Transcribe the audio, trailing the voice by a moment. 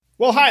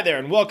Well, hi there,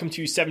 and welcome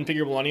to Seven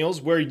Figure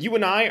Millennials, where you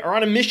and I are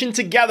on a mission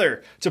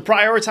together to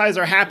prioritize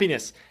our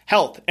happiness,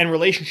 health, and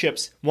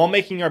relationships while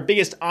making our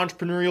biggest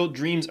entrepreneurial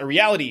dreams a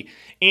reality.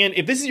 And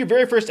if this is your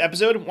very first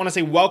episode, I want to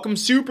say welcome.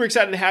 Super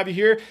excited to have you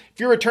here. If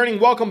you're returning,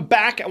 welcome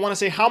back. I want to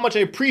say how much I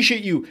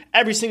appreciate you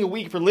every single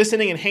week for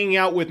listening and hanging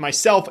out with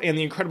myself and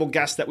the incredible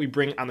guests that we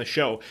bring on the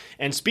show.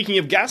 And speaking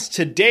of guests,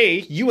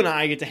 today you and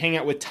I get to hang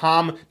out with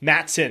Tom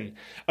Matson.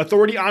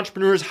 Authority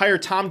entrepreneurs hire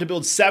Tom to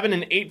build 7-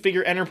 and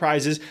 8-figure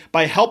enterprises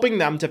by helping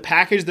them to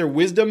package their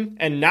wisdom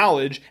and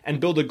knowledge and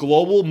build a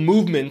global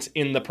movement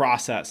in the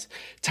process.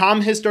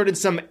 Tom has started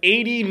some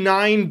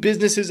 89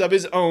 businesses of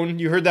his own.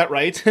 You heard that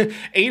right.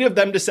 8 of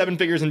them to 7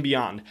 figures and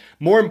beyond.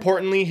 More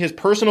importantly, his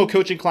personal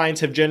coaching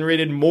clients have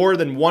generated more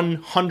than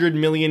 $100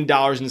 million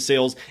in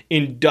sales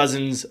in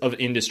dozens of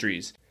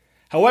industries.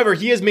 However,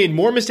 he has made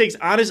more mistakes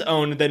on his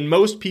own than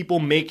most people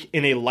make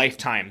in a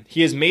lifetime.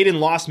 He has made and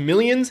lost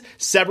millions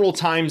several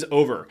times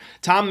over.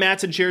 Tom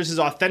Matson shares his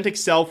authentic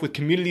self with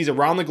communities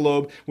around the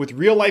globe with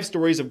real-life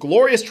stories of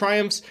glorious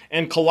triumphs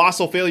and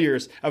colossal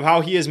failures of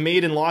how he has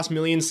made and lost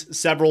millions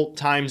several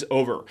times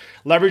over.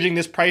 Leveraging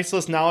this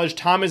priceless knowledge,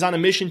 Tom is on a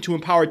mission to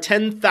empower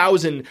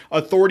 10,000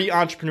 authority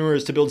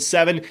entrepreneurs to build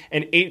 7-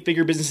 and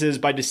 8-figure businesses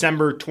by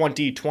December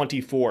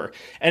 2024.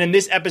 And in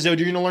this episode,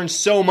 you're going to learn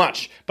so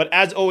much. But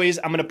as always,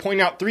 I'm going to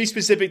point out 3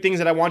 specific things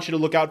that I want you to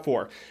look out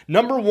for.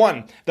 Number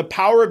 1, the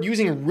power of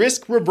using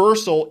risk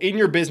reversal in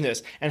your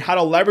business and how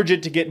to leverage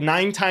it to get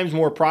 9 times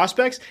more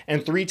prospects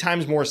and 3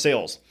 times more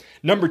sales.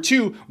 Number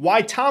 2,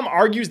 why Tom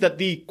argues that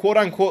the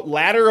quote-unquote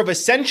ladder of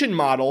ascension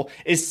model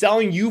is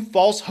selling you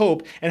false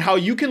hope and how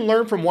you can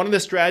learn from one of the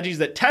strategies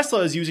that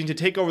Tesla is using to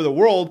take over the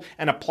world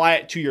and apply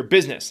it to your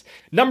business.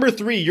 Number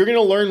 3, you're going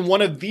to learn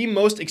one of the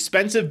most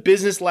expensive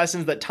business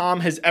lessons that Tom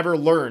has ever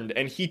learned,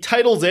 and he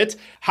titles it,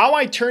 How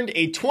I Turned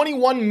a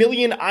 21 Million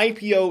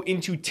IPO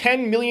into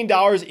 $10 million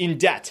in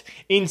debt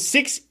in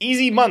 6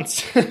 easy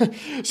months.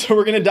 So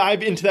we're going to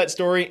dive into that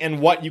story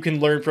and what you can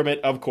learn from it,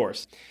 of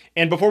course.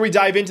 And before we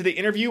dive into the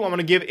interview, I'm going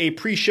to give a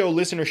pre-show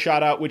listener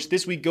shout out, which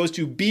this week goes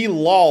to B.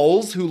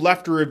 Lawls, who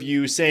left a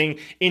review saying,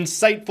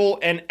 insightful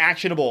and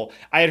actionable.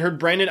 I had heard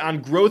Brandon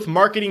on Growth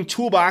Marketing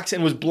Toolbox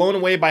and was blown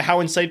away by how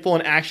insightful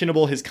and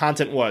actionable his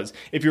content was.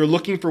 If you're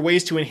looking for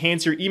ways to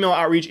enhance your email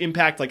outreach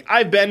impact like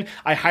I've been,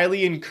 I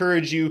highly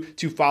encourage you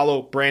to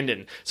follow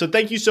Brandon. So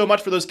thank you so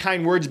much for those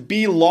kind words,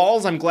 B.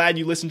 Lawls. I'm glad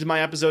you listened to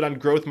my episode on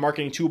Growth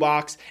Marketing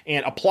Toolbox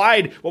and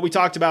applied what we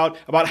talked about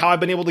how I've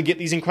been able to get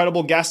these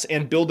incredible guests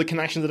and build the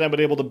connections that I've been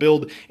able to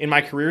build in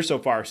my career so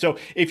far. So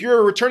if you're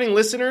a returning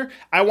listener,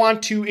 I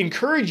want to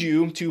encourage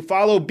you to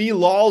follow B.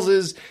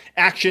 Lawls'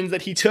 actions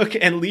that he took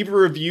and leave a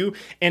review.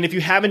 And if you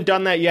haven't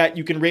done that yet,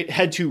 you can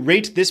head to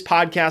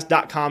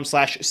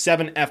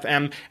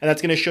ratethispodcast.com/7FM. And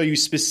that's going to show you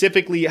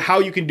specifically how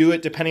you can do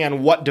it depending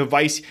on what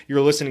device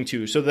you're listening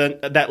to. So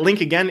that link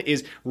again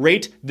is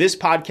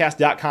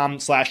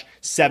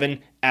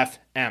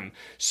ratethispodcast.com/7FM.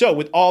 So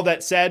with all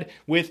that said,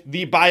 with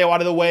the bio out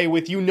of the way,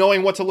 with you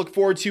knowing what to look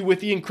forward to, with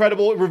the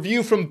incredible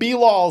review from B.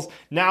 Lawls,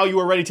 now you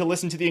are ready to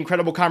listen to the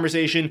incredible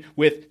conversation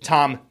with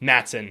Tom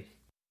Matson.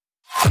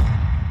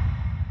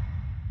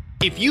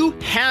 If you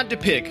had to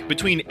pick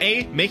between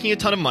A, making a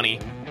ton of money,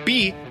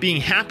 B, being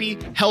happy,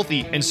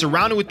 healthy, and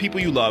surrounded with people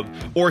you love,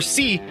 or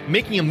C,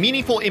 making a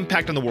meaningful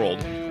impact on the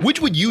world, which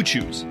would you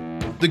choose?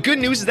 The good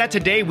news is that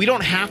today we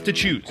don't have to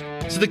choose.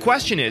 So the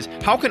question is,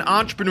 how can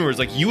entrepreneurs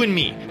like you and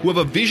me, who have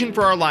a vision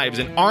for our lives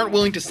and aren't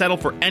willing to settle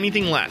for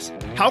anything less,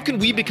 how can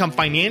we become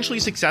financially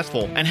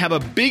successful and have a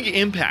big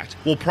impact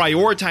while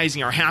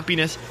prioritizing our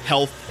happiness,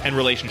 health, and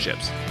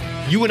relationships?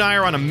 You and I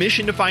are on a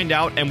mission to find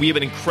out, and we have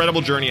an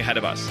incredible journey ahead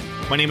of us.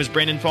 My name is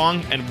Brandon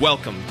Fong, and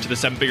welcome to the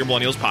Seven Figure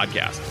Millennials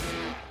podcast.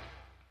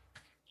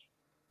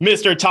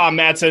 Mr. Tom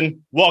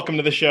Matson, welcome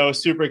to the show.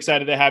 Super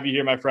excited to have you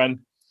here, my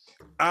friend.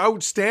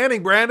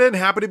 Outstanding, Brandon.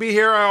 Happy to be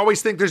here. I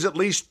always think there's at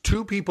least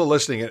 2 people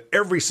listening at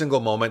every single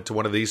moment to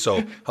one of these.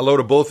 So hello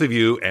to both of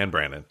you and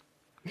Brandon.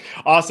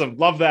 Awesome.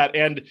 Love that.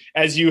 And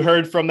as you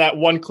heard from that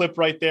one clip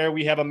right there,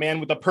 we have a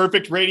man with a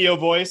perfect radio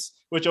voice,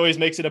 which always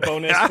makes it a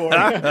bonus for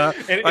I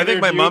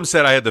think my mom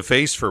said I had the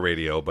face for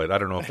radio, but I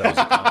don't know if that was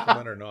a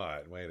compliment or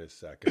not. Wait a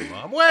second,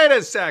 Mom. Wait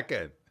a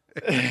second.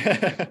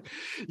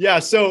 Yeah.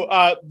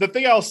 So the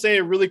thing I'll say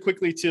really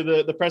quickly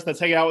to the person that's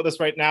hanging out with us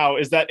right now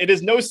is that it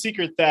is no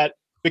secret that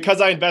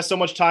because I invest so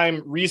much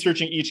time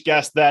researching each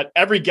guest, that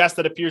every guest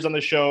that appears on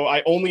the show,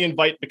 I only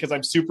invite because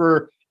I'm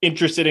super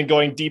interested in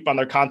going deep on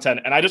their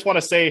content. And I just want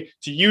to say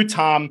to you,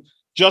 Tom,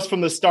 just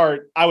from the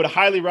start, I would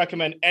highly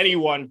recommend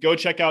anyone go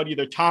check out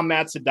either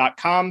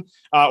tommatson.com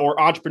or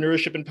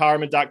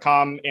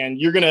entrepreneurshipempowerment.com. And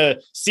you're going to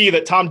see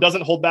that Tom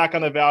doesn't hold back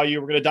on the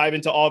value. We're going to dive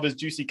into all of his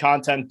juicy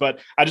content.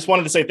 But I just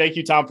wanted to say thank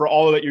you, Tom, for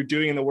all that you're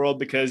doing in the world,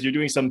 because you're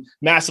doing some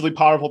massively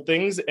powerful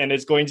things. And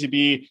it's going to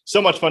be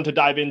so much fun to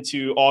dive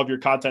into all of your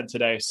content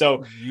today.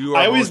 So you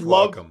are always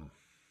welcome.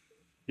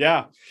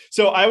 Yeah.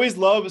 So I always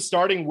love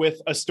starting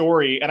with a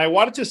story, and I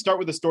wanted to start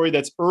with a story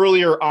that's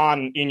earlier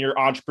on in your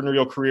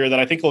entrepreneurial career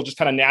that I think will just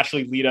kind of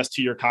naturally lead us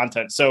to your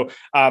content. So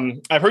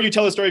I've heard you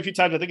tell the story a few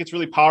times. I think it's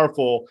really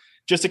powerful.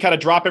 just to kind of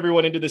drop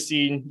everyone into the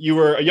scene, you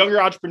were a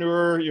younger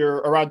entrepreneur, you're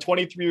around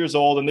 23 years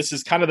old, and this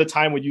is kind of the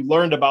time when you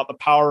learned about the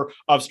power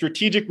of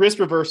strategic risk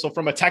reversal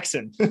from a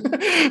Texan.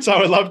 So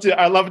I'd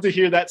love to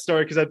hear that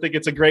story because I think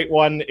it's a great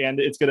one and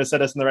it's going to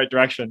set us in the right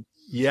direction.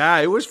 Yeah,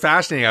 it was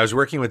fascinating. I was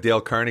working with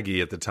Dale Carnegie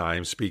at the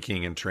time,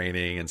 speaking and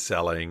training and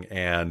selling.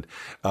 And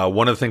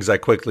one of the things I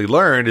quickly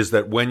learned is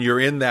that when you're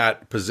in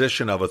that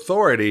position of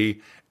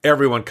authority,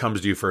 everyone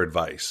comes to you for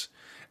advice.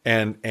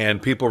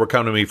 And people were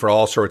coming to me for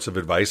all sorts of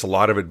advice, a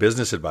lot of it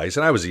business advice.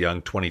 And I was a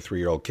young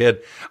 23-year-old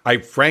kid. I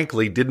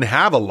frankly didn't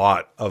have a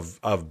lot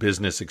of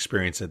business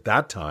experience at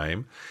that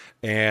time.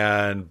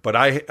 But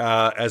I,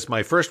 as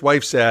my first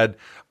wife said,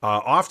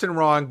 often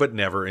wrong, but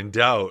never in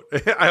doubt.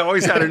 I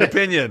always had an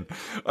opinion.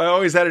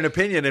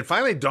 And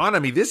finally dawned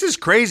on me, this is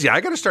crazy.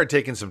 I got to start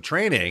taking some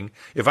training.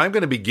 If I'm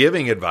going to be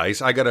giving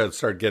advice, I got to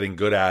start getting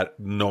good at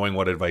knowing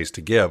what advice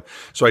to give.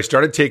 So I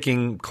started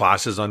taking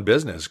classes on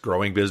business,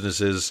 growing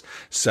businesses,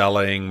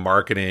 selling,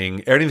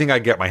 marketing, anything I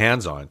get my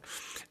hands on.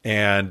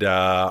 And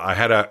I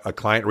had a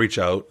client reach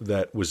out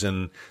that was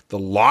in the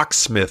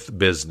locksmith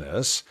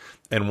business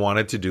and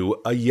wanted to do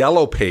a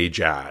Yellow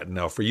Page ad.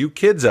 Now, for you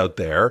kids out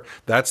there,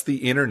 that's the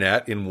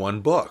internet in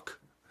one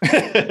book.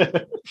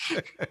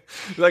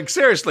 Like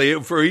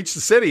seriously, for each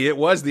city, it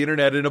was the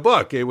internet in a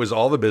book. It was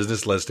all the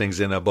business listings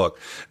in a book.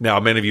 Now,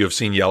 many of you have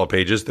seen Yellow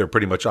Pages. They're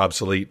pretty much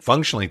obsolete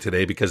functionally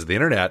today because of the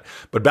internet.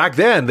 But back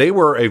then, they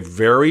were a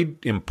very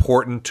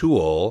important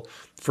tool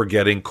for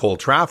getting cold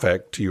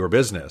traffic to your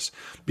business.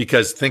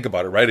 Because think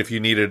about it, right? If you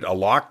needed a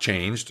lock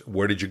changed,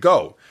 where did you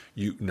go?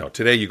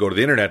 Today you go to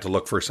the internet to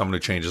look for someone who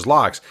changes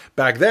locks.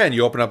 Back then,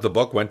 you opened up the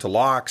book, went to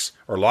locks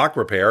or lock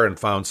repair and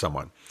found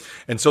someone.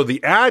 And so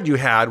the ad you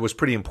had was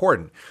pretty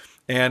important.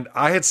 And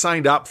I had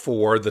signed up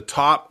for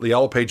the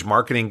Yellow Page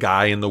marketing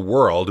guy in the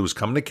world who was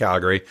coming to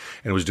Calgary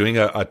and was doing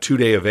a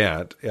 2-day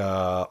event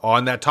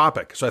on that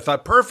topic. So I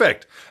thought,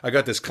 perfect. I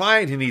got this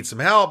client. He needs some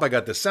help. I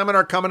got this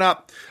seminar coming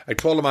up. I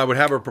told him I would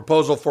have a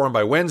proposal for him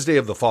by Wednesday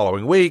of the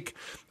following week.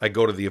 I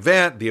go to the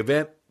event. The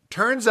event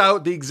turns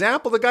out the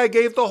example the guy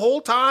gave the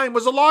whole time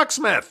was a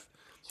locksmith.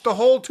 The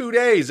whole 2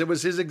 days, it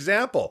was his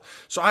example.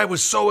 So I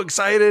was so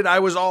excited. I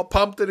was all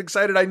pumped and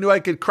excited. I knew I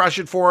could crush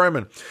it for him.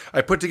 And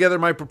I put together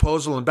my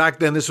proposal. And back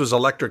then, this was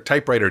electric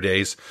typewriter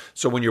days.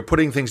 So when you're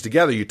putting things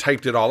together, you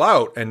typed it all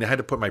out and I had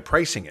to put my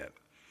pricing in.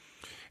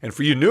 And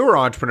for you newer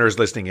entrepreneurs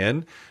listening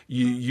in,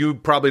 you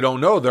probably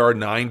don't know there are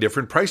 9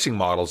 different pricing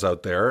models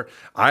out there.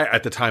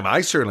 At the time,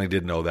 I certainly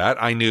didn't know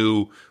that. I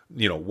knew,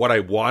 what I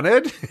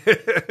wanted.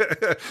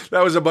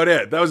 That was about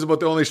it. That was about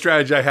the only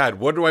strategy I had.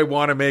 What do I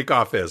want to make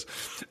off this?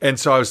 And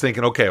so I was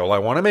thinking, okay, well, I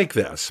want to make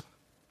this.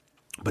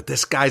 But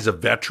this guy's a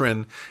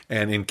veteran,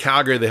 and in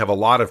Calgary, they have a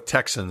lot of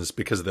Texans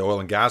because of the oil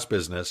and gas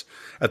business.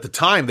 At the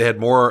time, they had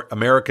more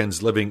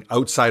Americans living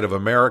outside of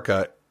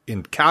America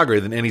in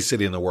Calgary than any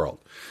city in the world.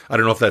 I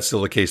don't know if that's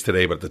still the case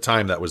today, but at the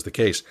time that was the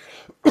case.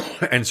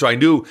 And so I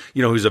knew,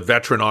 he was a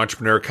veteran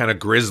entrepreneur, kind of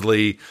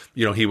grizzly.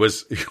 He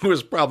was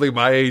probably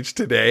my age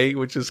today,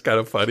 which is kind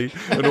of funny.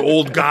 An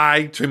old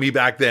guy to me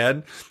back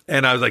then.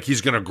 And I was like,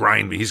 he's going to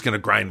grind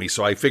me.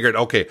 So I figured,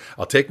 okay,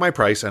 I'll take my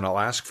price and I'll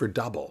ask for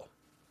double.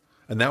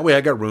 And that way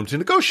I got room to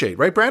negotiate,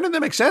 right, Brandon?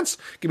 That makes sense.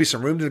 Give me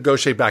some room to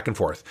negotiate back and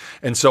forth.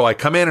 And so I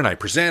come in and I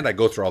present, I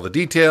go through all the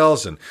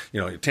details and,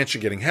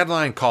 attention getting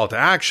headline, call to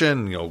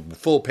action,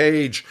 full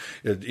page,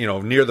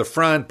 near the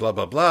front, blah,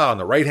 blah, blah, on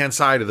the right-hand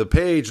side of the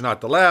page,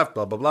 not the left,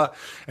 blah, blah, blah.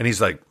 And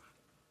he's like,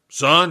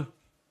 son,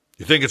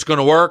 you think it's going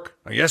to work?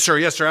 Yes, sir,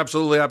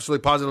 absolutely,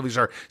 positively,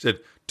 sir. He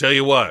said, tell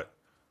you what,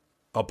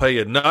 I'll pay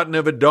you nothing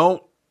if it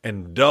don't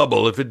and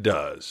double if it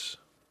does.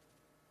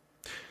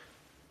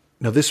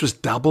 Now, this was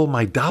double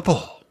my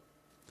double.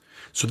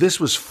 So this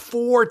was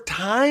 4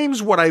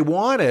 times what I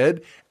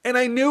wanted, and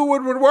I knew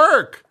it would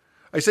work.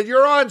 I said,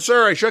 you're on,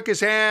 sir. I shook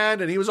his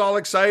hand, and he was all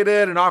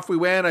excited, and off we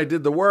went. I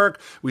did the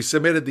work. We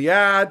submitted the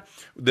ad.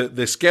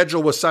 The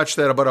schedule was such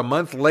that about a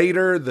month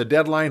later, the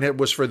deadline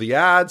was for the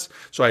ads.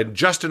 So I had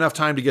just enough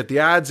time to get the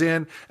ads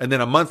in, and then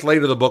a month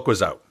later, the book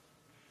was out.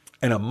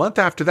 And a month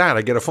after that,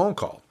 I get a phone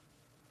call.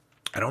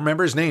 I don't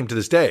remember his name to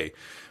this day.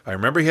 I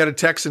remember he had a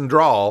Texan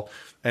drawl,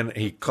 and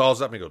he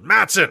calls up and he goes,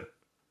 Mattson,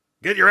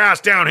 get your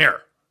ass down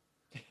here.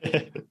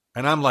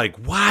 And I'm like,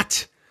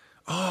 what?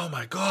 Oh,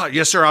 my God.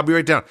 Yes, sir. I'll be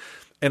right down.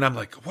 And I'm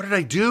like, what did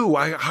I do?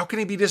 How can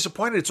he be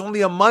disappointed? It's only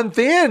a month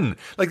in.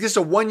 Like, this is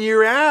a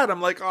 1-year ad. I'm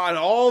like, oh, and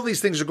all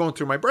these things are going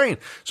through my brain.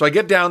 So I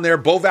get down there,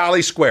 Bow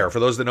Valley Square. For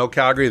those that know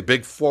Calgary, the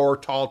big 4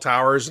 tall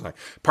towers. And I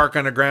park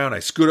on the ground. I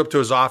scoot up to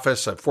his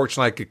office.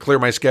 Fortunately, I could clear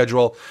my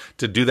schedule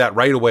to do that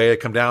right away. I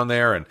come down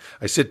there and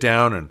I sit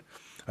down and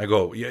I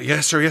go,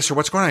 yes, sir.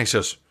 What's going on? He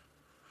says,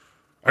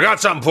 I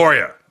got something for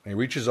you. And he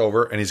reaches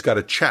over and he's got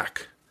a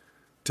check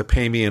to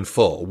pay me in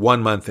full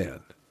 1 month in.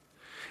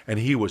 And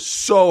he was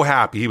so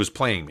happy. He was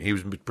playing me. He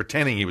was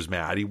pretending he was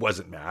mad. He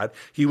wasn't mad.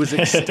 He was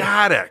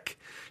ecstatic.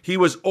 He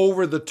was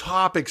over the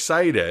top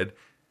excited.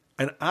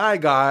 And I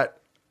got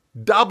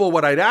double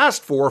what I'd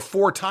asked for,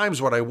 4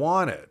 times what I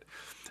wanted.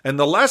 And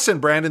the lesson,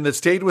 Brandon, that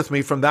stayed with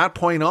me from that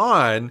point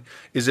on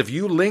is if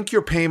you link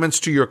your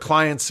payments to your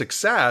client's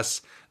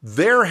success,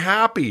 they're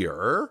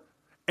happier,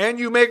 and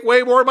you make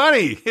way more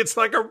money. It's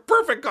like a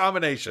perfect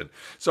combination.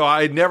 So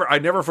I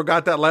never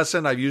forgot that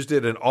lesson. I've used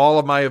it in all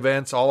of my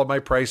events, all of my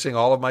pricing,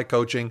 all of my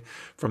coaching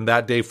from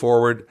that day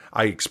forward.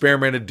 I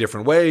experimented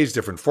different ways,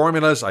 different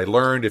formulas. I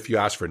learned if you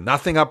ask for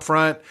nothing up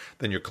front,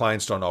 then your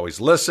clients don't always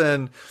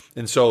listen.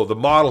 And so the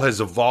model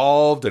has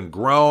evolved and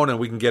grown, and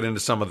we can get into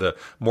some of the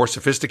more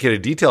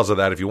sophisticated details of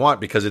that if you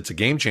want, because it's a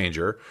game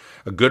changer.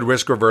 A good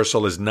risk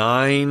reversal is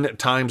 9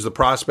 times the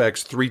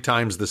prospects, 3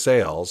 times the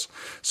sales.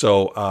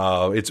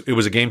 So it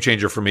was a game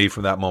changer for me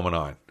from that moment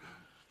on.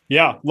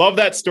 Yeah, love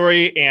that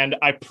story, and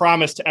I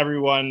promise to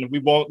everyone we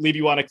won't leave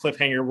you on a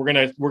cliffhanger.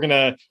 We're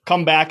gonna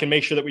come back and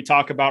make sure that we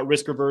talk about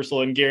risk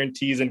reversal and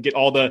guarantees and get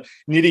all the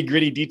nitty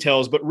gritty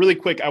details. But really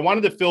quick, I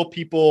wanted to fill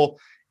people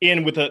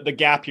in with the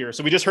gap here.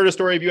 So we just heard a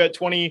story of you at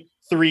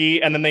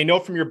 23, and then they know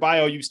from your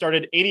bio you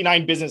started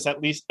 89 business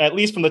at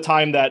least from the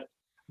time that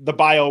the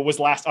bio was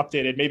last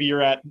updated. Maybe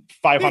you're at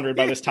 500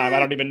 by this time. I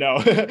don't even know.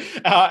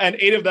 And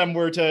 8 of them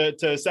were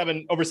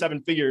to over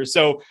 7 figures.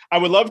 So I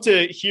would love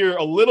to hear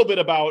a little bit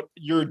about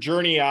your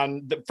journey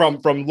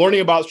from learning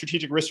about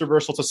strategic risk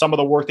reversal to some of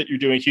the work that you're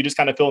doing. Can you just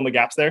kind of fill in the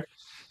gaps there?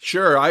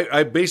 Sure.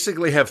 I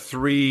basically have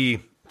three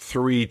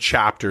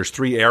chapters,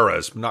 3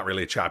 eras, not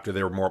really a chapter.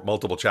 There were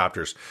multiple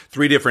chapters,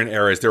 3 different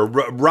eras. They're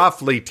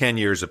roughly 10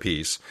 years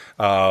apiece.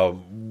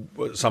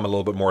 Some a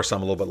little bit more,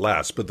 some a little bit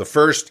less. But the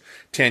first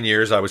 10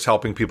 years, I was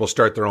helping people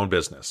start their own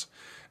business.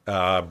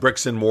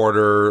 Bricks and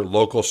mortar,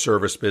 local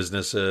service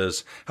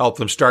businesses, help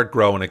them start,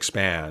 grow, and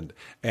expand.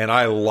 And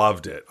I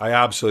loved it. I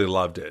absolutely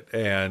loved it.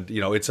 And,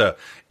 it's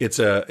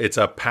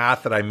a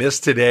path that I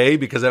miss today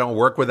because I don't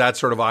work with that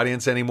sort of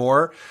audience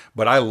anymore.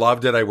 But I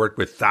loved it. I worked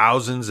with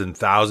thousands and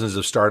thousands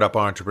of startup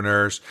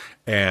entrepreneurs,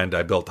 and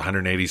I built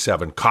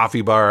 187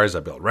 coffee bars. I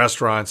built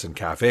restaurants and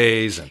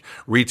cafes and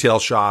retail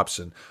shops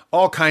and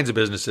all kinds of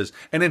businesses.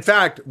 And in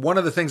fact, one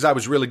of the things I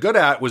was really good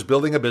at was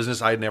building a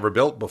business I had never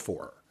built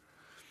before.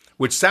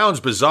 Which sounds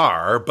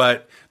bizarre,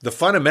 but the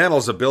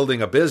fundamentals of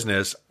building a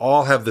business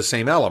all have the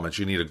same elements.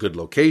 You need a good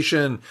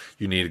location,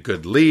 you need a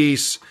good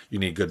lease, you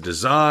need good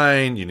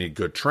design, you need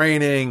good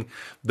training.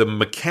 The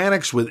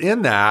mechanics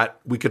within that,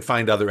 we could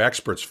find other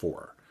experts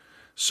for.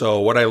 So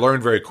what I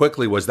learned very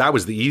quickly was that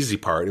was the easy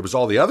part. It was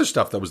all the other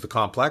stuff that was the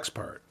complex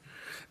part.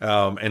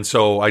 And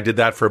so I did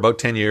that for about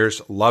 10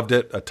 years, loved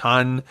it a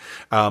ton.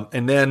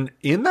 And then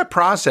in that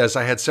process,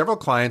 I had several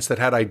clients that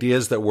had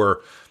ideas that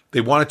they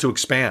wanted to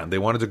expand. They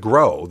wanted to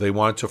grow. They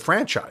wanted to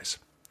franchise.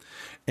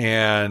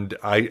 And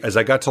as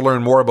I got to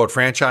learn more about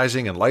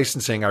franchising and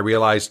licensing, I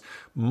realized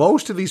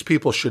most of these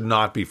people should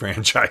not be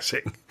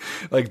franchising.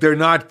 Like they're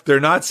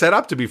not set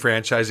up to be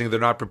franchising. They're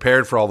not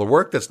prepared for all the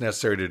work that's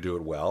necessary to do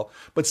it well.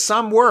 But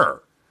some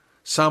were.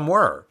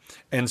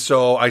 And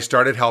so I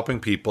started helping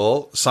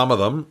people, some of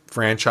them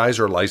franchise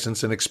or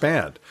license and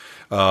expand.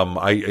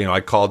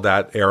 I called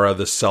that era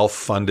the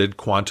self-funded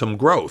quantum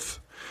growth,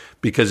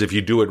 because if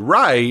you do it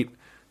right,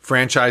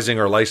 franchising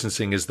or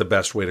licensing is the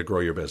best way to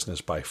grow your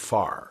business by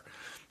far.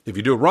 If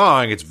you do it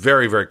wrong, it's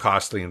very, very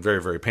costly and very,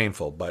 very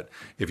painful. But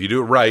if you do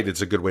it right, it's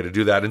a good way to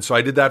do that. And so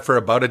I did that for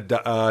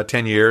about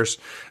 10 years.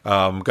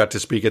 Got to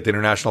speak at the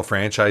International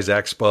Franchise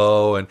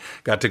Expo and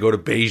got to go to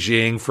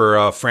Beijing for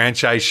a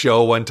franchise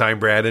show one time,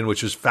 Brandon,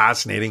 which was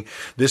fascinating.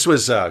 This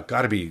was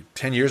got to be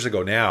 10 years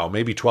ago now,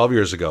 maybe 12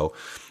 years ago.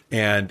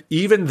 And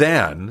even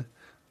then,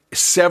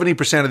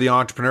 70% of the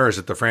entrepreneurs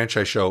at the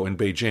franchise show in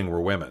Beijing were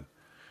women.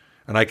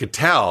 And I could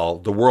tell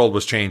the world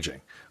was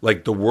changing.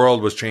 Like the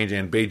world was changing,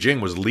 and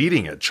Beijing was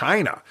leading it.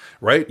 China,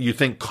 right? You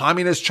think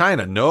communist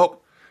China.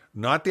 Nope.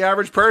 Not the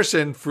average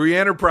person. Free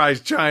enterprise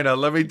China.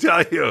 Let me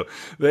tell you,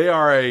 they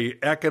are a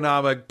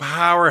economic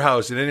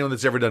powerhouse. And anyone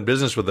that's ever done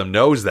business with them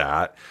knows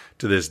that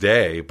to this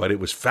day. But it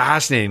was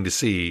fascinating to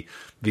see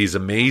these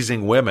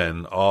amazing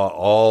women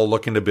all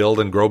looking to build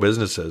and grow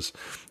businesses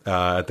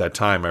at that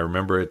time. I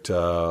remember it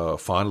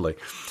fondly.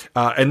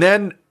 And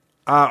then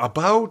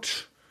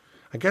about...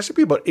 I guess it'd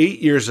be about 8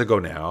 years ago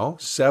now,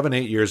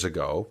 7-8 years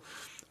ago,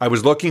 I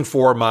was looking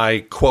for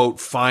my, quote,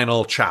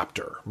 final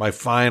chapter, my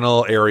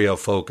final area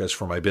of focus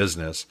for my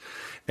business.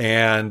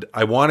 And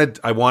I wanted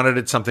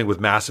it something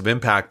with massive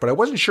impact, but I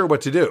wasn't sure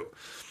what to do.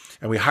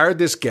 And we hired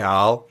this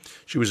gal.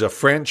 She was a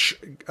French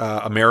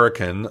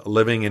American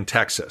living in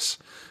Texas.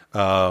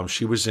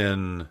 She was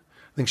in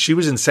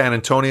San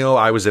Antonio.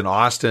 I was in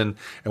Austin.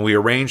 And we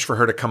arranged for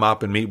her to come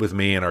up and meet with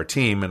me and our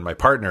team and my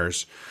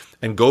partners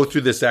and go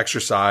through this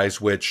exercise,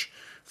 which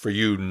for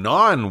you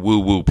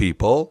non-woo-woo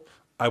people,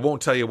 I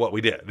won't tell you what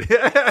we did.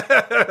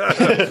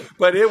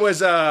 But it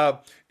was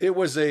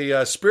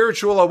a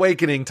spiritual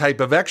awakening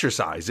type of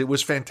exercise. It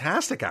was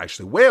fantastic,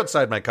 actually, way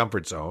outside my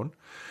comfort zone.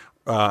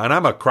 And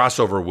I'm a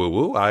crossover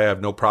woo-woo. I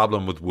have no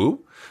problem with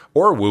woo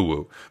or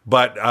woo-woo.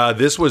 But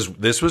this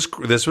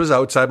was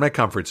outside my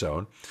comfort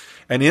zone.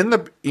 And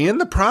in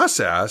the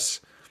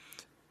process,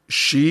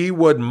 she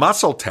would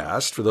muscle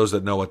test, for those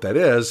that know what that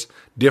is,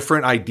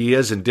 different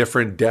ideas and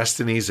different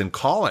destinies and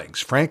callings,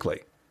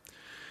 frankly.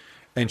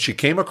 And she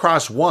came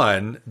across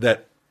one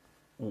that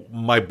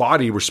my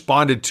body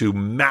responded to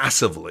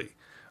massively.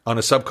 on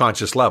a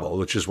subconscious level,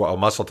 which is how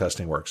muscle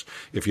testing works.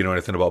 If you know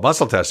anything about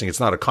muscle testing, it's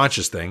not a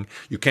conscious thing.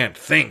 You can't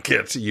think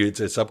it's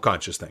a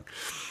subconscious thing.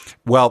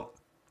 Well,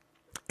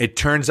 it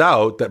turns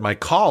out that my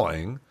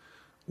calling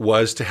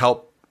was to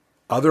help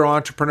other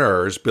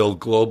entrepreneurs build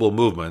global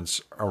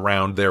movements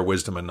around their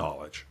wisdom and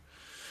knowledge.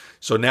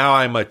 So now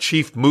I'm a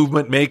chief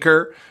movement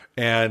maker,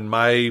 and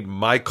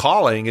my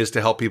calling is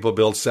to help people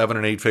build 7-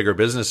 and 8-figure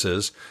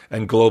businesses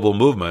and global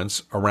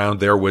movements around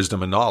their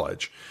wisdom and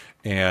knowledge.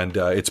 And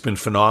it's been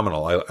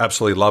phenomenal. I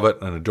absolutely love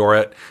it and adore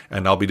it.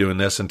 And I'll be doing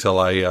this until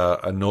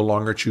I no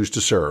longer choose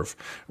to serve,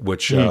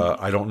 which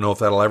I don't know if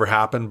that'll ever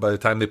happen by the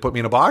time they put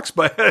me in a box,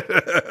 but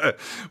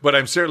but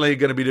I'm certainly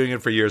going to be doing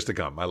it for years to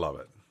come. I love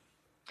it.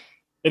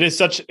 It is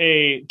such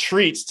a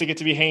treat to get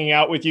to be hanging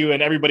out with you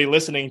and everybody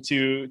listening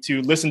to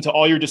listen to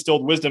all your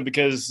distilled wisdom,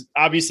 because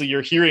obviously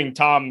you're hearing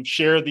Tom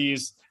share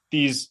these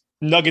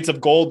nuggets of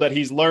gold that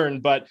he's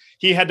learned, but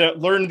he had to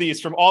learn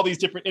these from all these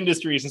different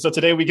industries. And so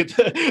today we get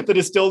the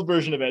distilled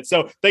version of it.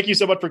 So thank you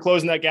so much for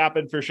closing that gap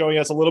and for showing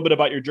us a little bit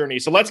about your journey.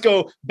 So let's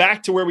go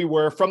back to where we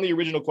were from the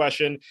original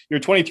question. You're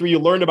 23, you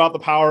learned about the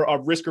power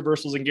of risk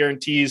reversals and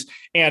guarantees.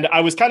 And I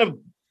was kind of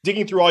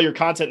digging through all your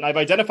content, and I've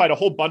identified a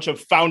whole bunch of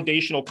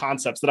foundational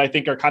concepts that I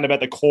think are kind of at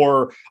the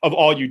core of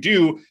all you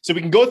do. So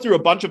we can go through a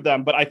bunch of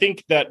them, but I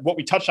think that what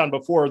we touched on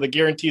before, the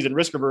guarantees and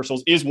risk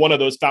reversals, is one of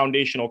those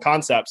foundational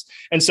concepts.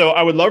 And so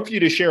I would love for you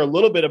to share a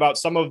little bit about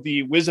some of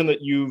the wisdom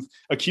that you've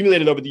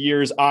accumulated over the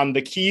years on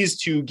the keys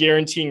to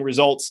guaranteeing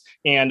results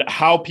and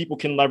how people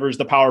can leverage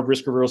the power of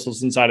risk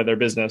reversals inside of their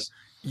business.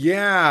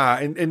 Yeah.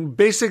 And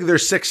basically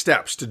there's 6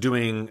 steps to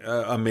doing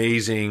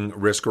amazing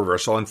risk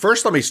reversal. And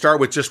first, let me start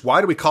with just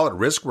why do we call it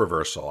risk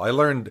reversal? I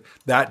learned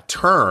that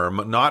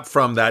term, not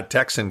from that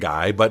Texan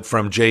guy, but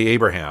from Jay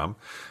Abraham.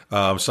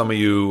 Some of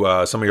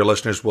your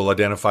listeners will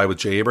identify with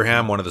Jay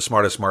Abraham, one of the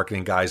smartest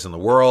marketing guys in the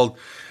world.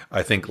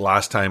 I think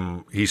last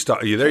time he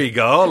stopped, there you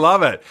go.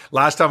 Love it.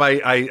 Last time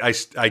I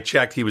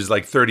checked, he was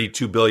like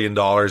 $32 billion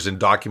in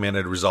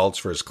documented results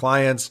for his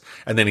clients.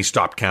 And then he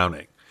stopped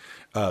counting.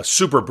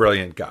 Super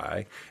brilliant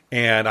guy.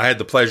 And I had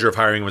the pleasure of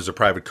hiring him as a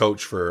private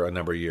coach for a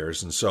number of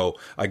years. And so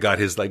I got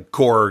his like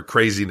core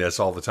craziness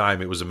all the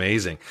time. It was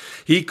amazing.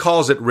 He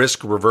calls it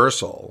risk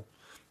reversal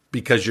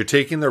because you're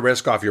taking the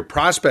risk off your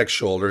prospect's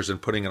shoulders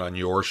and putting it on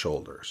your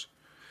shoulders.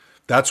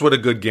 That's what a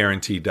good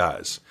guarantee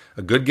does.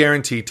 A good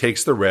guarantee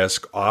takes the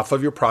risk off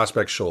of your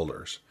prospect's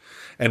shoulders.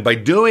 And by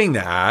doing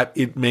that,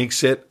 it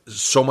makes it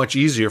so much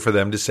easier for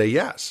them to say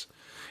yes.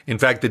 In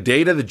fact, the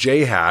data that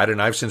Jay had,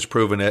 and I've since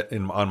proven it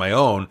on my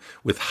own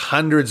with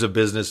hundreds of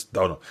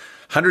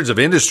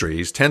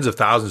industries, tens of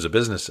thousands of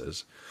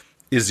businesses,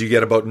 is you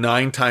get about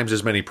 9 times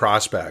as many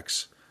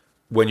prospects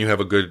when you have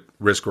a good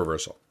risk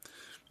reversal.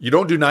 You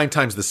don't do 9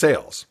 times the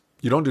sales.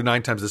 You don't do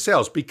 9 times the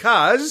sales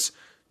because,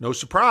 no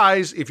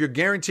surprise, if you're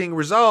guaranteeing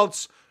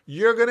results,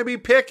 you're going to be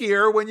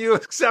pickier when you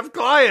accept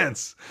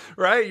clients,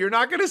 right? You're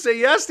not going to say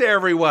yes to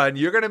everyone.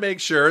 You're going to make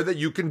sure that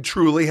you can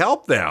truly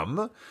help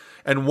them.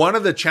 And one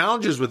of the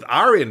challenges with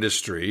our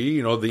industry,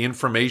 the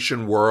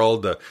information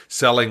world, the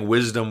selling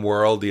wisdom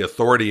world, the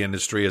authority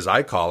industry, as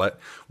I call it,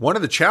 one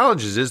of the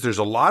challenges is there's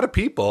a lot of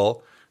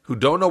people who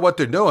don't know what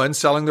they're doing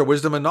selling their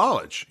wisdom and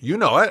knowledge. You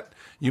know it.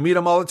 You meet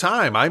them all the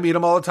time. I meet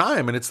them all the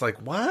time. And it's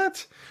like,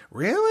 what?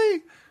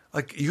 Really?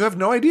 Like, you have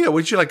no idea.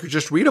 Wouldn't you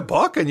just read a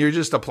book and you're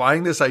just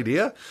applying this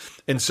idea?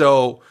 And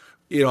so,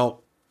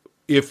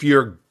 if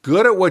you're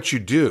good at what you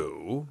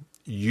do,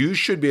 you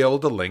should be able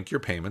to link your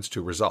payments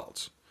to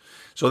results.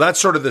 So that's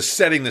sort of the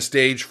setting the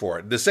stage for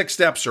it. The 6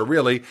 steps are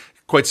really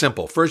quite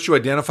simple. First, you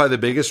identify the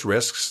biggest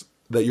risks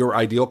that your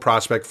ideal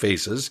prospect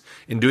faces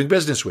in doing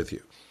business with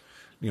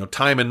you.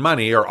 Time and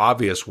money are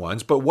obvious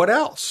ones, but what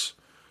else?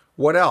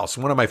 What else?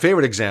 One of my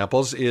favorite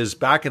examples is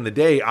back in the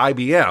day,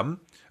 IBM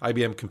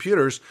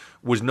Computers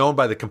was known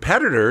by the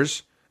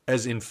competitors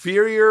as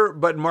inferior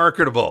but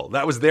marketable.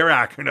 That was their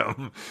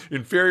acronym,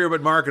 inferior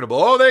but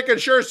marketable. Oh, they can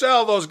sure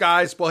sell, those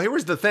guys. Well, here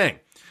was the thing.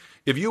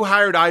 If you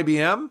hired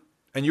IBM,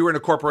 and you were in a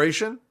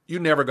corporation, you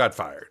never got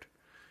fired.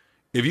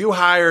 If you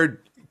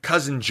hired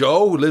cousin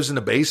Joe, who lives in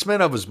the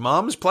basement of his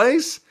mom's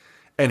place,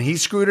 and he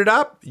screwed it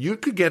up, you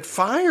could get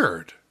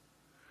fired,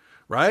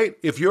 right?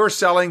 If you're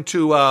selling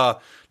to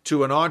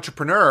an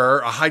entrepreneur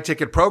a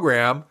high-ticket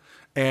program,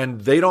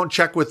 and they don't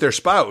check with their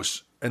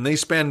spouse, and they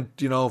spend,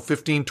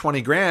 15,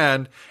 20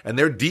 grand, and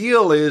their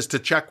deal is to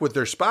check with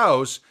their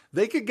spouse,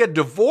 they could get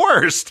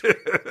divorced,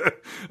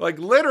 like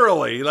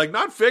literally, like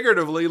not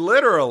figuratively,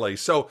 literally.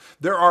 So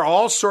there are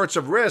all sorts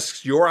of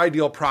risks your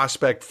ideal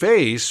prospect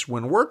face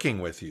when working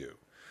with you.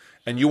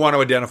 And you want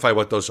to identify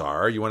what those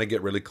are. You want to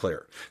get really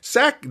clear.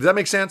 Does that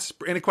make sense?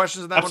 Any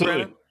questions on that Absolutely. one,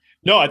 Brandon?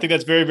 No, I think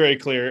that's very, very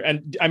clear.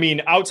 And I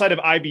mean, outside of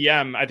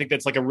IBM, I think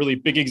that's like a really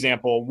big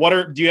example.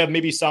 Do you have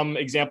maybe some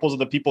examples of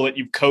the people that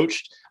you've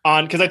coached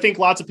on? Because I think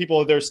lots of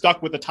people, they're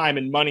stuck with the time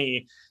and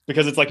money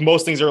because it's like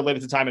most things are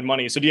related to time and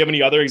money. So do you have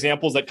any other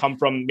examples that come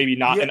from maybe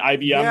not an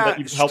IBM that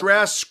you've helped?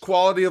 Stress,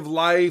 quality of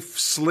life,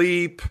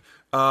 sleep,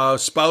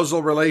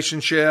 spousal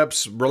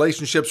relationships,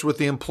 relationships with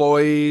the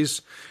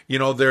employees.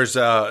 There's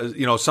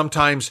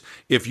sometimes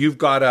if you've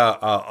got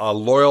a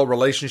loyal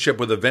relationship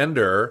with a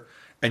vendor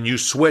and you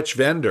switch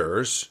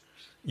vendors,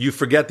 you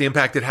forget the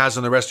impact it has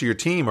on the rest of your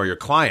team or your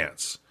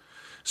clients.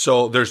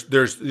 So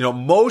there's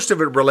most of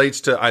it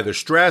relates to either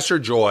stress or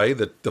joy,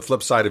 the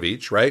flip side of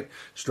each, right?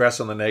 Stress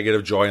on the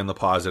negative, joy on the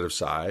positive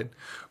side,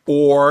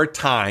 or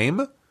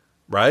time,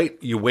 right?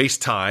 You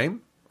waste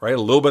time, right? A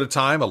little bit of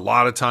time, a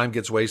lot of time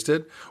gets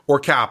wasted, or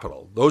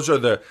capital. Those are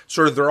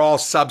they're all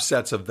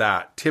subsets of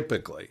that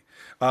typically.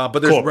 But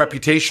there's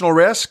reputational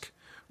risk.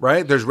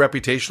 Right? There's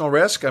reputational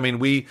risk. I mean,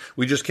 we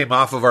just came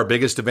off of our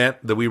biggest event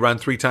that we run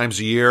 3 times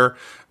a year.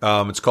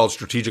 It's called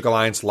Strategic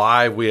Alliance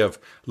Live. We have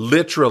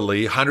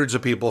literally hundreds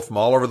of people from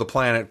all over the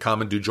planet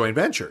come and do joint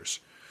ventures.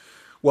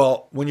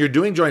 Well, when you're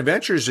doing joint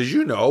ventures, as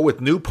you know,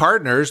 with new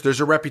partners, there's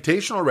a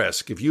reputational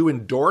risk. If you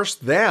endorse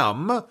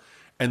them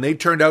and they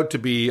turned out to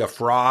be a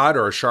fraud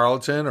or a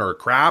charlatan or a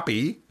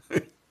crappy,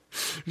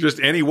 just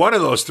any one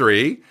of those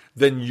 3,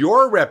 then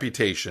your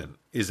reputation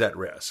is at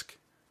risk,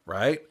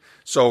 right?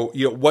 So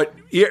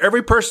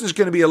every person is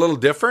going to be a little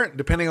different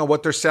depending on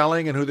what they're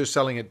selling and who they're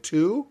selling it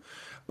to.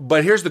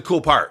 But here's the cool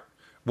part.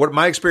 What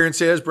my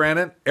experience is,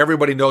 Brandon,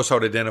 everybody knows how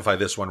to identify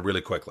this one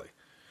really quickly.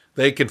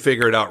 They can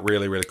figure it out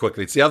really, really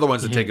quickly. It's the other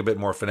ones that take a bit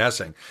more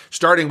finessing.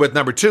 Starting with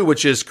number 2,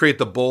 which is create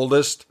the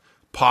boldest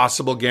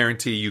possible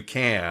guarantee you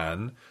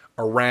can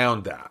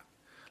around that.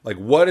 Like,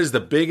 what is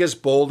the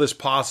biggest, boldest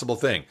possible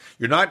thing?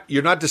 You're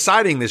not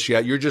deciding this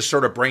yet. You're just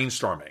sort of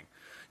brainstorming.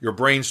 You're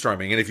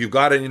brainstorming. And if you've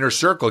got an inner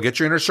circle, get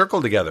your inner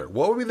circle together.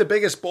 What would be the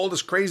biggest,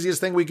 boldest,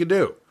 craziest thing we could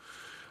do?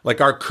 Like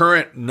our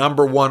current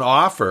number 1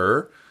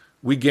 offer,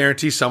 we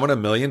guarantee someone $1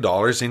 million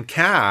in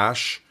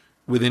cash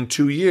within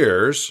 2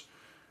 years,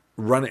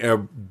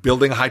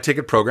 building a high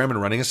ticket program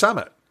and running a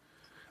summit.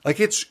 Like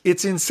it's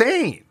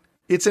insane.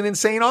 It's an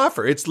insane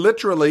offer. It's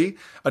literally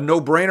a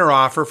no-brainer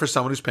offer for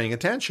someone who's paying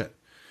attention.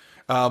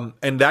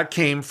 And that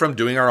came from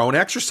doing our own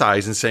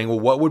exercise and saying, well,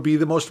 what would be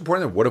the most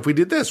important thing? What if we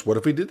did this? What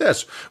if we did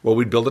this? Well,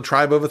 we'd build a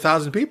tribe of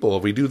 1,000 people.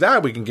 If we do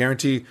that, we can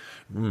guarantee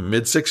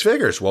mid-6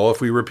 figures. Well,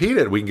 if we repeat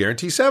it, we can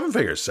guarantee 7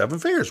 figures. 7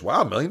 figures.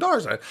 Wow, $1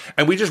 million.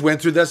 And we just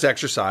went through this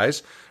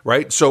exercise,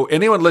 right? So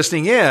anyone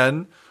listening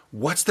in,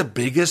 what's the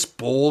biggest,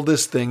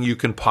 boldest thing you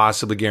can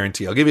possibly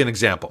guarantee? I'll give you an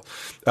example.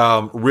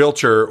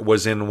 Realtor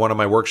was in one of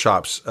my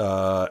workshops,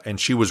 and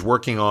she was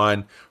working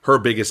on her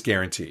biggest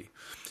guarantee.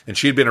 And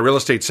she had been a real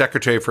estate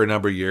secretary for a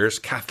number of years,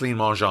 Kathleen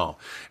Mongeon.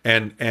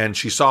 And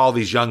she saw all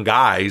these young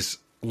guys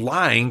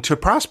lying to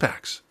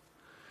prospects.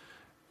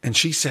 And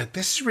she said,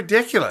 this is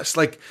ridiculous.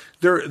 Like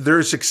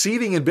they're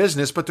succeeding in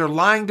business, but they're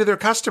lying to their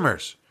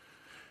customers.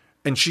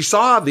 And she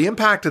saw the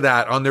impact of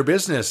that on their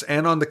business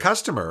and on the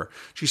customer.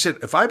 She said,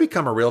 if I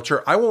become a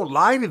realtor, I won't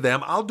lie to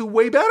them. I'll do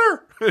way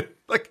better.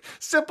 Like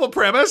simple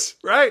premise,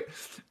 right?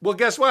 Well,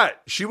 guess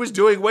what? She was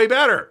doing way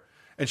better.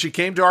 And she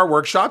came to our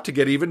workshop to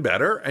get even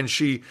better. And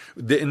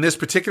in this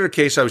particular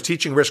case, I was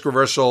teaching risk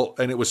reversal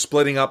and it was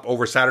splitting up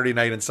over Saturday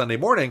night and Sunday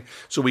morning.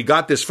 So we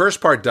got this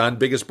first part done,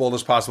 biggest,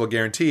 boldest possible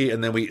guarantee.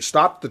 And then we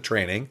stopped the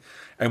training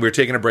and we were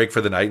taking a break for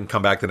the night and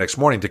come back the next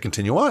morning to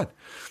continue on.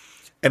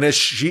 And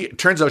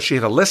turns out she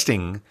had a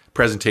listing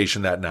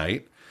presentation that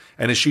night.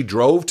 And as she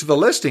drove to the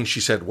listing, she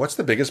said, what's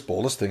the biggest,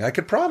 boldest thing I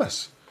could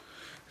promise?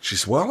 She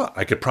said, well,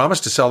 I could promise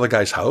to sell the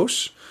guy's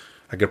house.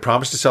 I could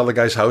promise to sell the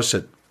guy's house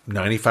at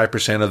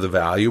 95% of the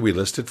value we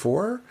listed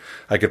for.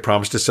 I could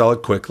promise to sell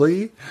it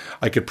quickly.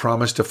 I could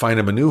promise to find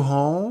him a new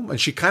home.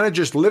 And she kind of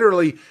just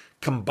literally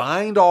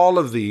combined all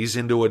of these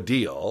into a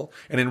deal.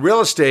 And in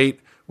real estate,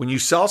 when you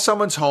sell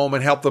someone's home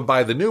and help them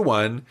buy the new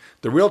one,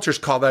 the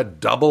realtors call that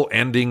double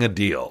ending a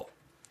deal.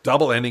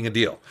 Double ending a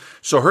deal.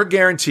 So her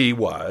guarantee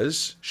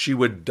was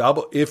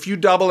if you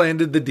double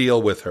ended the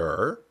deal with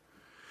her,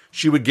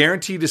 she would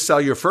guarantee to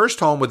sell your first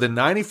home within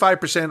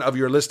 95% of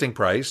your listing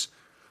price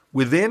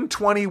within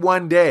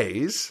 21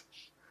 days,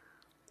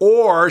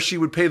 or she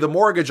would pay the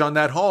mortgage on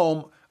that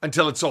home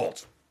until it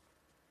sold.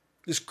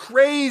 This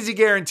crazy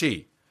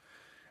guarantee.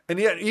 And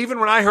yet, even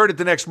when I heard it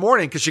the next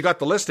morning, because she got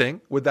the listing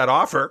with that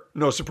offer,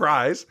 no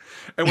surprise.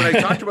 And when I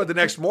talked about it the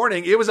next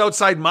morning, it was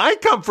outside my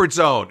comfort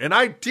zone. And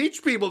I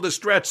teach people to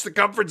stretch the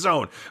comfort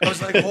zone. I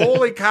was like,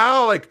 holy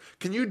cow, like,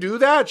 can you do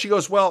that? She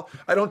goes, well,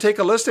 I don't take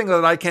a listing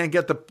that I can't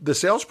get the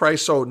sales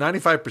price. So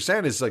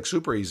 95% is like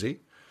super easy.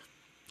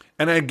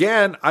 And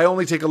again, I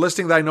only take a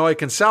listing that I know I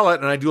can sell it,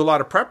 and I do a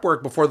lot of prep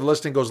work before the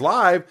listing goes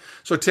live.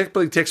 So it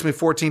typically takes me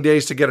 14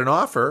 days to get an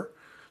offer.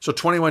 So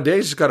 21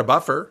 days has got a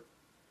buffer.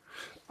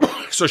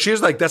 So she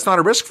was like, that's not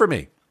a risk for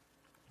me.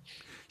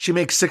 She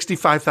makes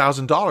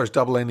 $65,000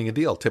 double ending a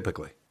deal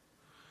typically.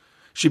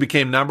 She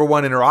became number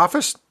 1 in her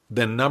office,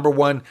 then number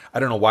 1, I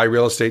don't know why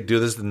real estate do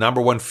this, the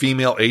number 1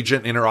 female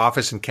agent in her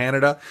office in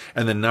Canada,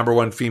 and the number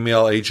 1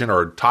 female agent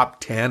or top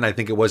 10, I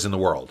think it was in the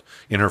world,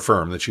 in her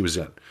firm that she was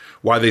in.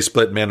 Why they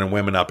split men and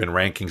women up in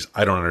rankings,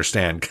 I don't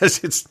understand,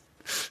 because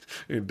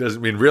it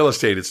doesn't mean real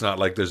estate. It's not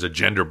like there's a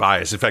gender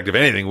bias. In fact, if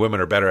anything,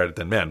 women are better at it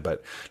than men.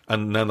 But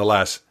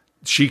nonetheless,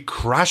 she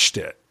crushed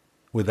it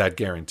with that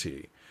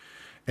guarantee.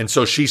 And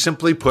so she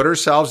simply put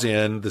herself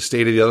in the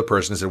state of the other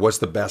person and said, what's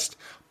the best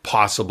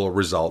possible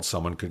result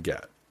someone could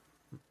get?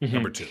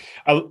 Number two.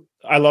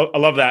 I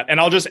love that. And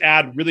I'll just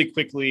add really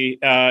quickly,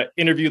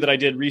 interview that I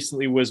did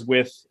recently was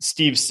with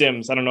Steve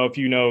Sims. I don't know if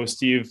you know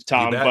Steve,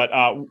 Tom, but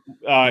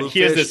he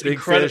has this big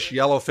fish,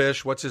 yellow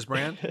fish. What's his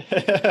brand?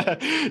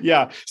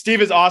 Yeah,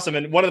 Steve is awesome.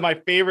 And one of my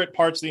favorite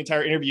parts of the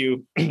entire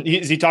interview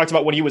is he talked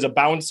about when he was a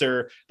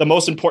bouncer, the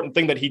most important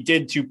thing that he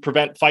did to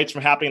prevent fights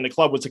from happening in the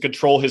club was to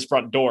control his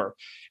front door.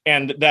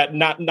 And that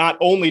not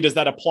only does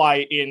that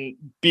apply in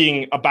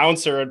being a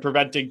bouncer and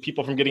preventing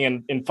people from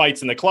getting in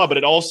fights in the club, but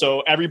it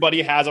also,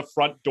 everybody has a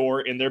front door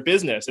in their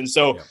business. And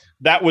so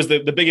that was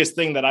the biggest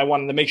thing that I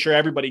wanted to make sure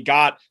everybody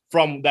got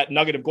from that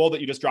nugget of gold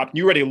that you just dropped.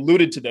 You already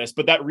alluded to this,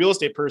 but that real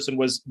estate person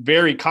was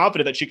very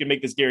confident that she could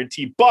make this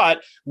guarantee,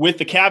 but with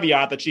the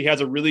caveat that she has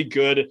a really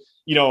good,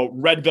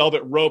 red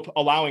velvet rope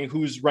allowing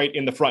who's right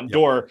in the front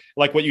door.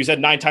 Like what you said,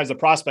 9 times the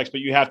prospects, but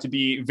you have to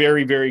be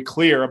very, very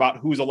clear about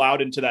who's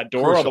allowed into that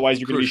door. Otherwise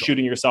you're going to be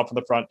shooting yourself in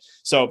the front.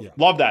 So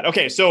love that.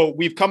 Okay. So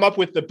we've come up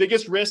with the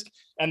biggest risk,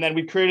 and then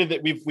we've created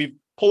that we've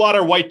pull out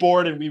our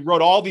whiteboard and we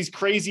wrote all these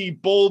crazy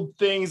bold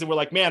things. And we're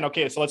like, man,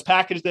 okay, so let's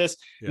package this.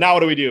 Now what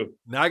do we do?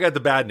 Now I got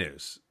the bad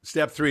news.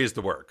 Step 3 is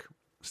the work.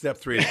 Step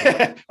 3 is the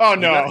work. Oh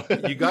no.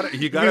 You got to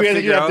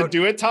figure out to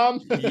do it,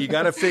 Tom. You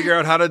got to figure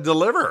out how to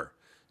deliver.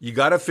 You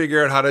got to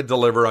figure out how to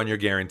deliver on your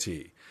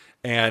guarantee.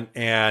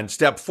 And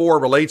step 4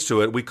 relates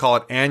to it. We call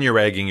it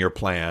anuragging your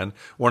plan.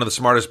 One of the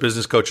smartest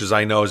business coaches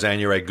I know is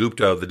Anurag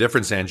Gupta of The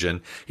Difference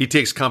Engine. He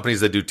takes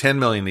companies that do 10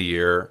 million a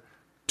year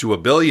to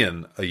 $1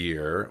 billion a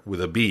year with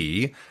a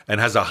B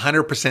and has a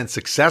 100%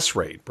 success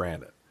rate,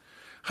 Brandon.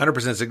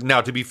 100%.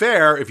 Now, to be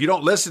fair, if you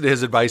don't listen to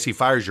his advice, he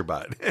fires your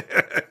butt.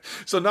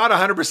 So not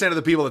 100% of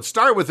the people that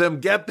start with him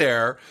get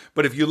there,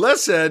 but if you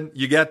listen,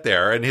 you get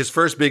there. And his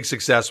first big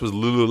success was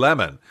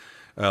Lululemon.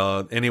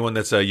 Anyone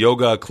that's a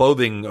yoga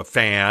clothing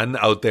fan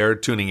out there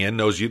tuning in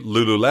knows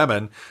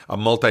Lululemon, a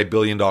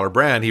multi-billion-dollar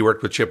brand. He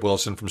worked with Chip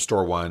Wilson from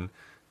Store One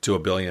to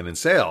 $1 billion in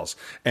sales.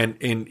 And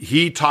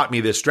he taught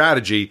me this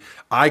strategy.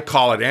 I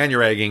call it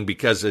anuragging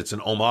because it's an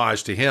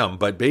homage to him.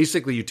 But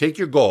basically, you take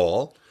your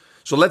goal.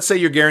 So let's say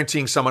you're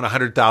guaranteeing someone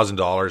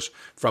 $100,000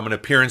 from an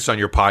appearance on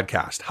your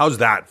podcast. How's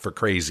that for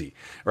crazy,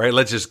 right?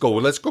 Let's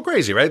go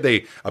crazy, right?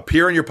 They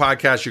appear on your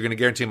podcast. You're going to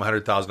guarantee them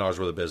 $100,000 worth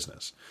of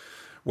business.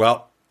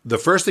 Well, the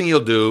first thing you'll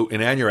do in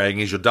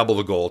anuragging is you'll double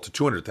the goal to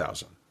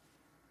 $200,000,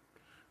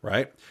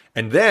 right?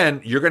 And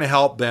then you're going to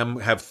help them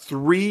have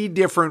 3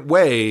 different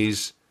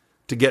ways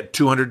to get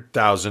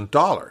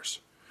 $200,000.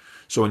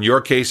 So in your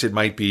case, it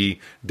might be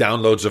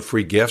downloads of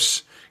free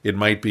gifts. It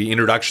might be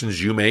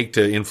introductions you make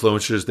to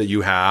influencers that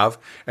you have.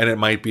 And it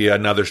might be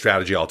another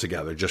strategy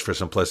altogether, just for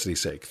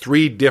simplicity's sake.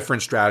 3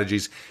 different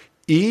strategies,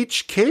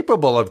 each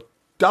capable of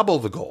double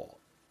the goal.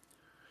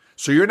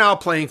 So you're now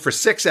playing for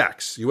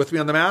 6x. You with me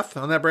on the math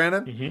on that,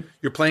 Brandon? Mm-hmm.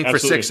 You're playing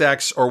Absolutely. For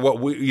 6x, or what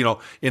we,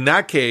 in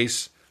that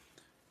case,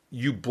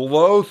 you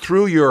blow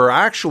through your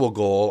actual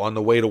goal on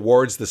the way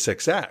towards the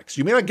 6x.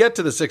 You may not get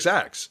to the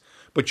 6x,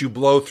 but you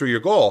blow through your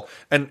goal.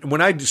 And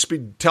when I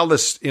tell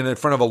this in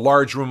front of a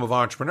large room of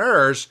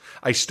entrepreneurs,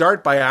 I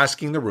start by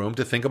asking the room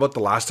to think about the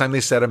last time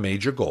they set a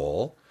major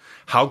goal.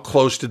 How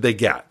close did they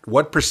get?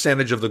 What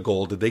percentage of the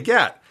goal did they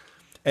get?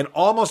 And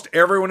almost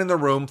everyone in the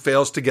room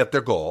fails to get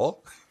their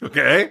goal.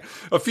 Okay.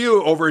 A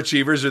few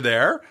overachievers are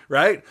there,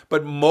 right?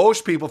 But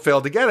most people fail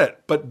to get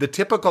it. But the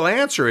typical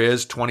answer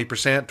is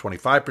 20%,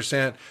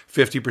 25%,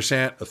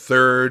 50%, a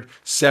third,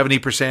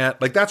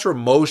 70%. Like that's where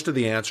most of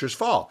the answers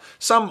fall.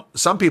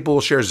 Some people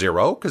will share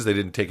 0 because they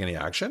didn't take any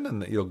action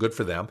and good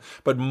for them.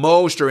 But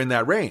most are in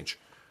that range.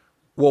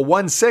 Well,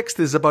 1/6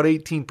 is about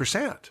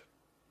 18%.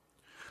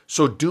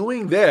 So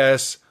doing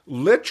this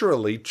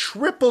literally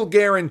triple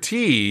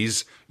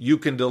guarantees you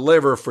can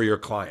deliver for your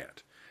client.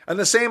 And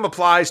the same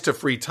applies to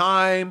free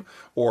time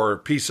or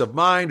peace of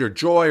mind or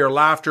joy or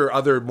laughter,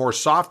 other more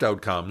soft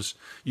outcomes.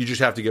 You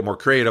just have to get more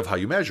creative how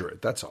you measure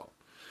it. That's all.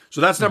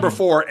 So that's number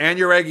 4,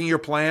 anuragging your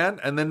plan.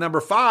 And then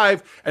number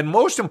 5, and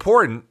most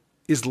important,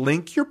 is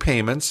link your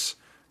payments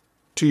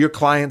to your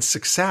client's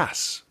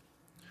success.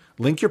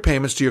 Link your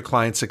payments to your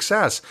client's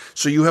success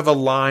so you have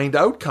aligned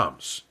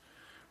outcomes.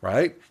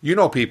 Right?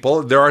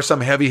 People, there are some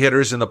heavy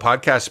hitters in the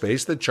podcast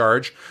space that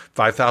charge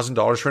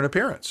 $5,000 for an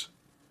appearance.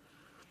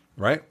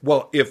 Right?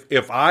 Well,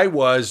 if I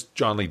was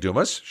John Lee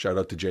Dumas, shout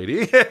out to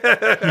JD,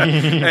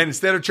 and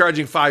instead of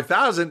charging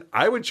 $5,000,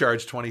 I would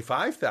charge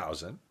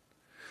 $25,000,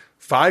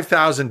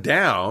 $5,000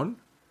 down,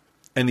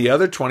 and the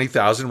other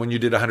 $20,000 when you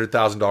did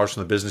 $100,000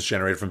 from the business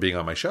generated from being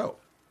on my show.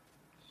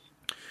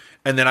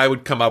 And then I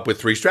would come up with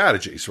 3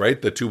 strategies,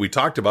 right? The 2 we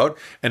talked about,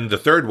 and the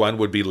third one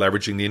would be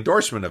leveraging the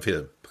endorsement of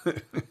him.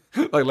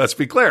 Like, let's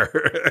be clear,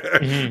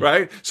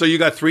 right? So you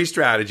got 3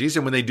 strategies,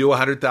 and when they do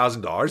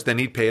 $100,000, then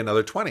he'd pay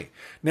another 20.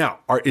 Now,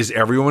 is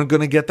everyone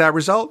going to get that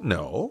result?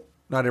 No,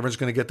 not everyone's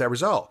going to get that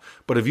result.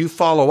 But if you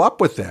follow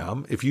up with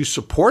them, if you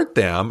support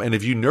them, and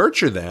if you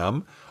nurture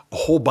them, a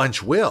whole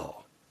bunch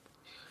will.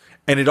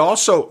 And it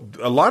also,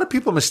 a lot of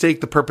people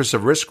mistake the purpose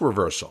of risk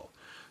reversal.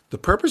 The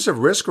purpose of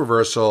risk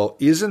reversal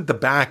isn't the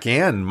back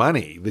end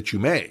money that you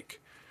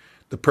make.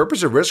 The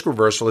purpose of risk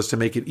reversal is to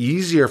make it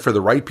easier for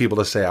the right people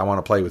to say, I want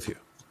to play with you.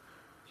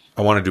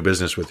 I want to do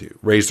business with you.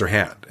 Raise their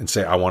hand and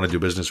say, I want to do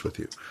business with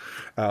you.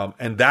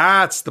 And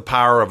that's the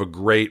power of a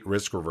great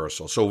risk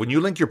reversal. So when you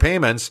link your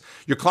payments,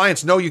 your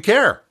clients know you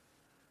care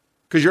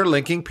because you're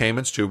linking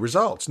payments to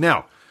results.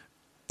 Now,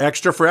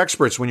 extra for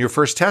experts, when you're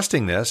first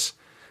testing this,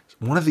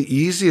 one of the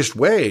easiest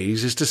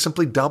ways is to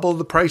simply double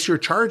the price you're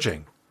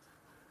charging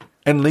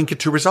and link it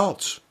to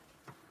results.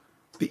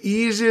 The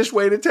easiest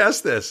way to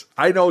test this.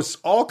 I know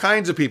all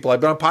kinds of people.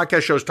 I've been on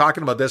podcast shows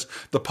talking about this.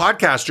 The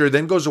podcaster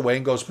then goes away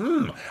and goes,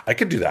 I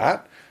could do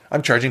that.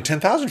 I'm charging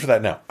 $10,000 for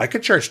that now. I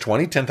could charge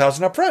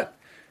 $10,000 up front.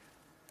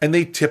 And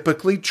they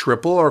typically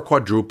triple or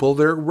quadruple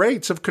their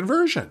rates of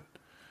conversion.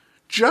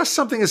 Just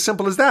something as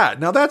simple as that.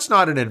 Now, that's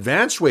not an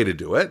advanced way to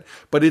do it,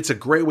 but it's a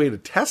great way to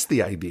test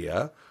the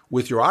idea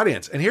with your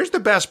audience. And here's the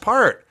best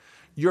part.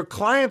 Your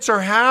clients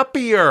are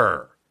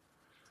happier.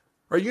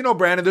 Or,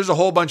 Brandon, there's a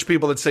whole bunch of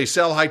people that say,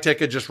 sell high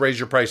ticket, just raise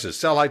your prices.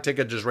 Sell high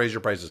ticket, just raise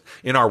your prices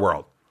in our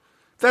world.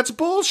 That's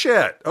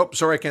bullshit. Oh,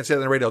 sorry, I can't say that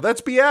on the radio.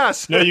 That's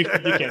BS. No, you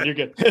can. You're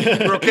good.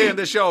 We're okay on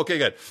this show. Okay,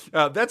 good.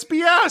 That's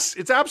BS.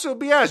 It's absolute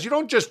BS. You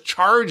don't just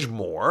charge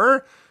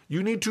more.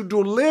 You need to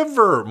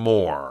deliver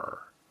more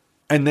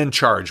and then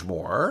charge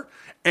more.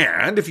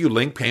 And if you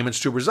link payments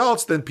to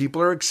results, then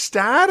people are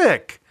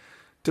ecstatic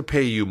to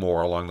pay you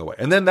more along the way.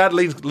 And then that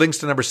links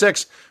to number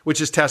 6, which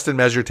is test and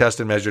measure,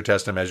 test and measure,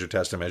 test and measure,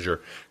 test and measure.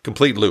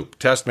 Complete loop.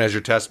 Test, measure,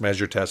 test,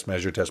 measure, test,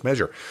 measure, test,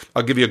 measure.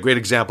 I'll give you a great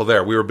example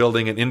there. We were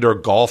building an indoor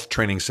golf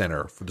training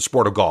center for the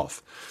sport of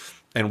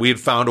golf. And we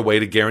had found a way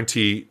to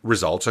guarantee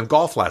results on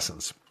golf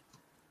lessons.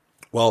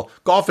 Well,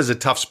 golf is a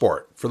tough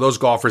sport. For those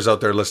golfers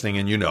out there listening,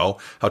 and you know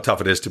how tough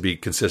it is to be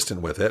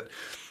consistent with it.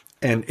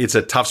 And it's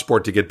a tough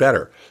sport to get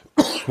better.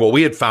 Well,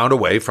 we had found a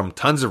way from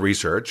tons of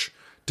research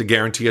to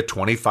guarantee a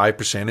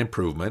 25%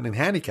 improvement in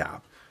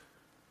handicap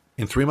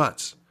in 3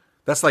 months.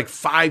 That's like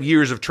 5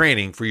 years of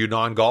training for you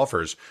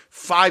non-golfers.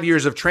 5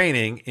 years of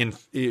training in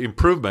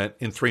improvement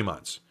in 3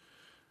 months.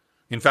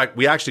 In fact,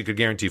 we actually could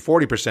guarantee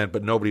 40%,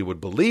 but nobody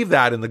would believe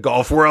that in the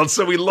golf world.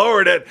 So we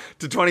lowered it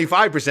to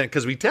 25%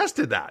 because we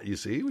tested that. You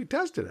see, we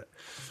tested it.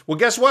 Well,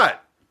 guess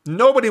what?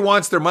 Nobody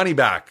wants their money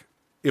back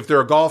if they're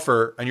a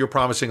golfer and you're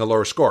promising a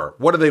lower score.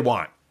 What do they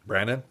want,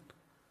 Brandon?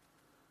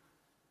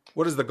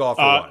 What does the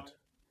golfer want?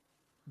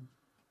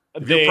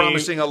 If you're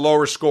promising a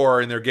lower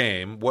score in their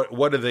game,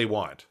 what do they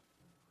want?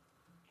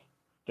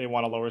 They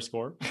want a lower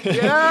score.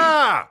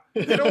 Yeah.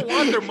 They don't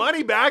want their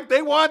money back.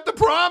 They want the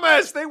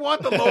promise. They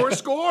want the lower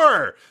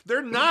score.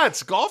 They're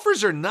nuts.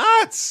 Golfers are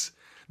nuts.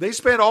 They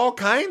spend all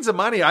kinds of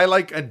money. I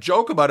like a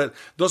joke about it.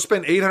 They'll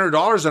spend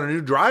 $800 on a new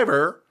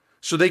driver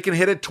so they can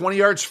hit it 20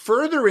 yards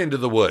further into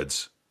the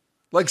woods.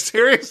 Like,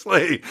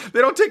 seriously,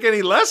 they don't take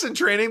any lesson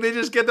training. They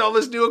just get all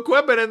this new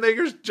equipment and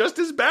they're just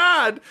as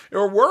bad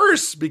or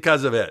worse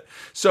because of it.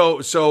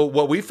 So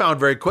what we found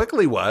very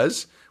quickly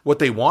was what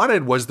they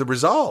wanted was the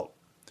result.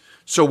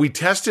 So we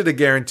tested a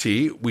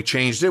guarantee. We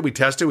changed it. We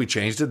tested, we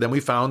changed it. Then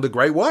we found the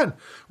great one,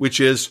 which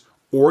is,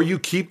 or you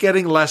keep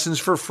getting lessons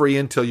for free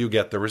until you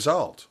get the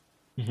result.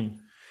 Mm-hmm.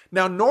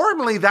 Now,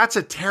 normally that's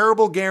a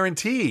terrible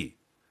guarantee,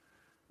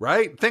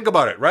 right? Think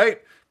about it, right?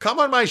 Come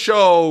on my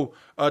show,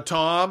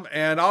 Tom,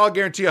 and I'll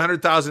guarantee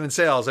 100,000 in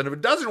sales. And if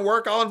it doesn't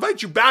work, I'll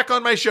invite you back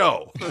on my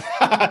show.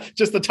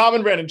 Just the Tom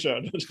and Brandon show.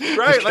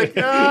 Right? Like,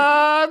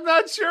 I'm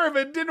not sure if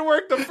it didn't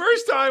work the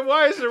first time.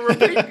 Why is it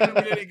repeating going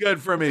to be any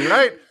good for me,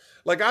 right?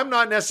 Like, I'm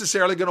not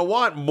necessarily going to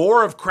want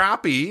more of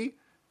crappy.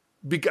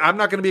 I'm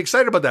not going to be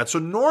excited about that. So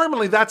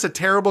normally that's a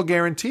terrible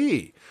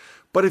guarantee.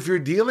 But if you're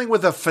dealing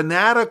with a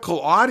fanatical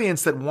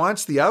audience that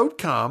wants the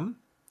outcome,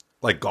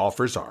 like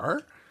golfers are,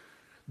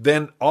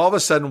 then all of a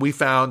sudden we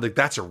found that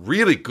that's a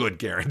really good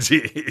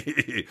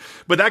guarantee.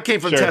 But that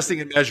came from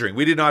testing and measuring.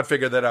 We did not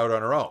figure that out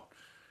on our own.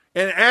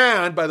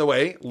 And by the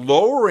way,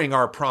 lowering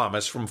our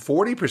promise from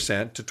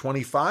 40% to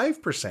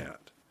 25%.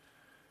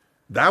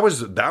 That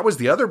was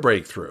the other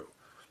breakthrough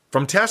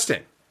from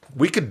testing.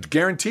 We could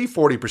guarantee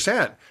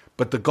 40%,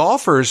 but the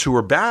golfers who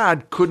were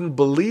bad couldn't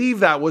believe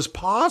that was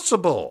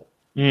possible.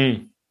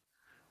 Mm.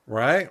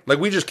 Right? Like,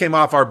 we just came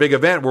off our big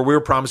event where we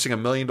were promising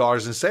 $1 million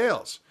in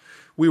sales.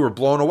 We were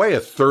blown away. A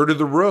third of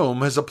the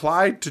room has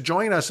applied to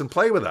join us and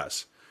play with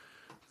us.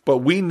 But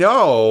we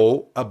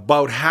know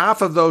about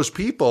half of those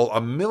people,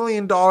 $1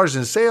 million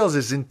in sales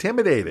is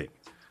intimidating,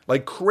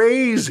 like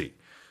crazy.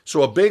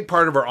 So a big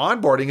part of our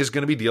onboarding is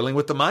going to be dealing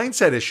with the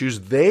mindset issues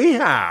they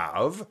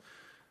have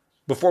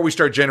before we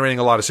start generating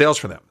a lot of sales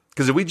for them.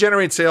 Because if we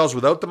generate sales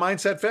without the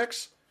mindset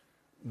fix,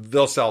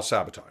 they'll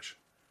self-sabotage.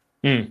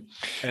 Mm.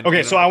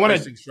 Okay, so I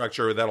want to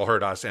structure that'll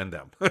hurt us and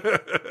them.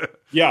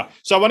 Yeah,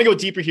 so I want to go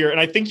deeper here, and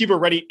I think you've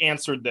already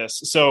answered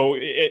this. So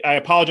I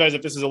apologize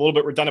if this is a little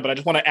bit redundant, but I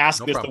just want to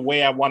ask this the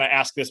way I want to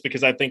ask this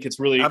because I think it's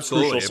really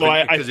crucial. So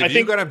because if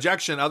you've got an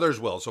objection, others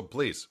will. So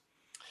please.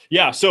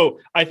 Yeah, so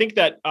I think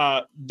that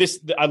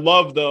I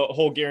love the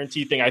whole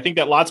guarantee thing. I think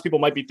that lots of people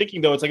might be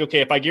thinking though, it's like,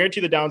 okay, if I guarantee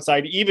the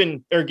downside,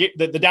 even or get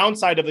the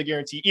downside of the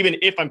guarantee, even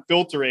if I'm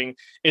filtering,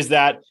 is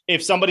that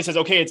if somebody says,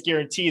 okay, it's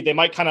guaranteed, they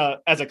might kind of,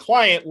 as a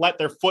client, let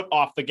their foot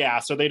off the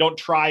gas, so they don't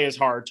try as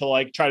hard to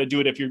like try to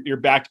do it if you're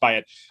backed by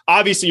it.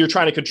 Obviously, you're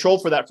trying to control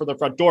for that for the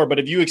front door, but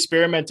if you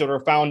experimented or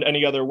found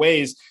any other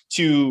ways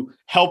to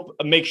help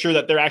make sure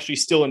that they're actually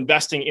still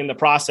investing in the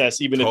process,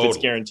 even if it's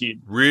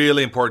guaranteed.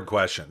 Really important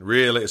question,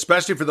 really,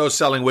 especially for those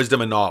selling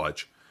wisdom and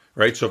knowledge,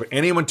 right? So for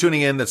anyone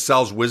tuning in that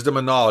sells wisdom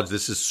and knowledge,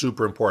 this is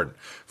super important.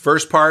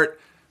 First part,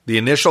 the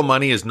initial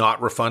money is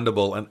not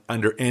refundable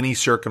under any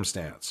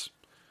circumstance.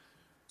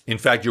 In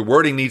fact, your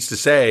wording needs to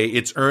say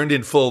it's earned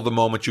in full the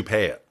moment you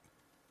pay it.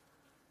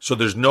 So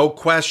there's no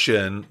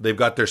question they've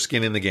got their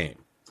skin in the game.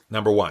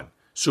 Number one,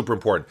 super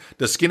important.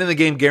 Does skin in the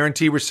game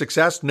guarantee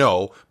success?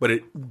 No, but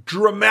it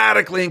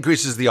dramatically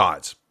increases the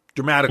odds.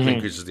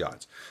 Increases the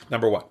odds.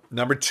 Number one.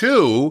 Number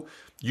two,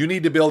 you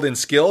need to build in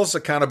skills,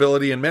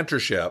 accountability, and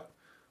mentorship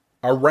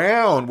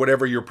around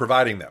whatever you're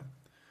providing them.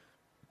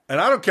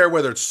 And I don't care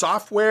whether it's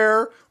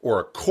software or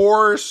a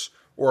course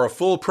or a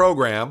full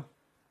program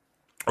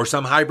or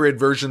some hybrid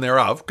version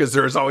thereof, because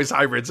there's always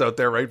hybrids out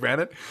there, right,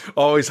 Brandon?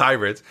 Always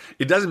hybrids.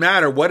 It doesn't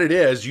matter what it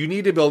is. You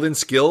need to build in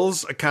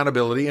skills,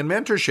 accountability, and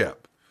mentorship.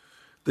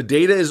 The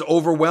data is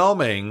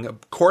overwhelming.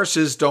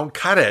 Courses don't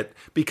cut it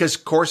because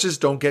courses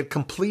don't get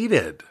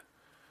completed.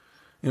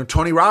 You know,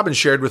 Tony Robbins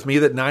shared with me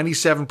that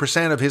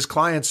 97% of his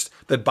clients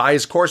that buy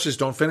his courses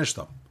don't finish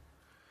them.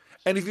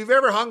 And if you've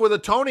ever hung with a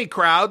Tony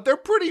crowd, they're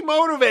pretty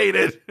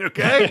motivated,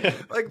 okay?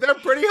 Like they're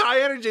pretty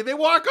high energy. They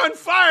walk on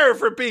fire,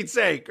 for Pete's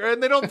sake,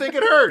 and they don't think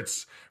it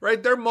hurts,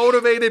 right? They're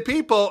motivated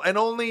people, and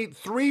only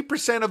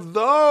 3% of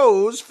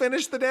those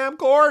finish the damn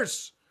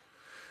course.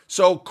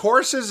 So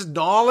courses,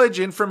 knowledge,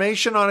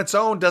 information on its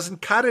own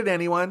doesn't cut it,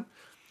 anyone.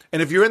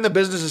 And if you're in the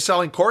business of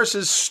selling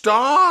courses,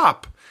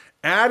 stop.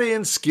 Add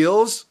in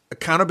skills,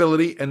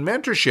 accountability, and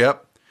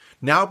mentorship.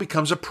 Now it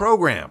becomes a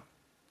program.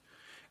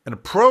 And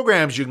in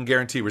programs, you can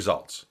guarantee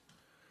results.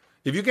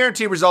 If you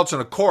guarantee results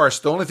in a course,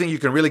 the only thing you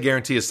can really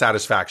guarantee is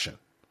satisfaction.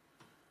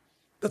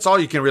 That's all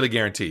you can really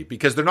guarantee,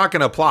 because they're not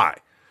going to apply.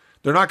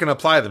 They're not going to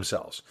apply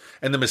themselves.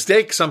 And the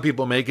mistake some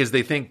people make is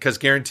they think because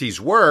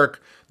guarantees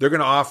work, they're going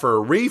to offer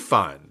a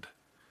refund.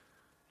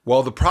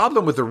 Well, the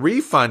problem with the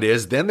refund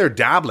is then they're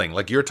dabbling,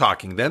 like you're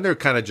talking. Then they're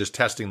kind of just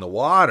testing the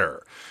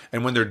water.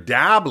 And when they're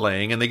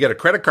dabbling and they get a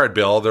credit card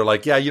bill, they're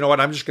like, yeah, you know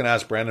what? I'm just going to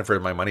ask Brandon for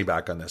my money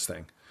back on this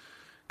thing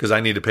because I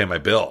need to pay my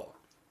bill.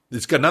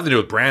 It's got nothing to do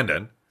with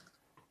Brandon.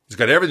 It's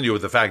got everything to do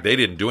with the fact they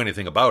didn't do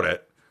anything about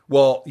it.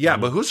 Well, yeah,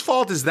 but whose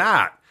fault is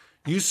that?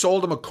 You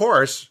sold them a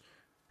course,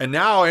 and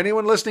now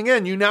anyone listening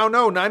in, you now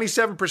know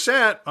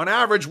 97% on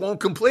average won't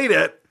complete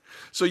it.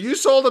 So you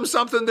sold them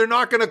something they're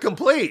not going to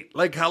complete.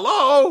 Like,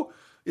 hello?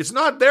 It's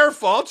not their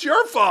fault. It's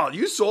your fault.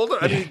 You sold it.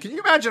 I mean, can you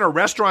imagine a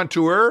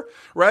restaurateur,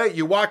 right?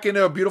 You walk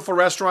into a beautiful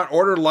restaurant,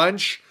 order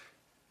lunch,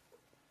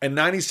 and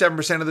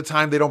 97% of the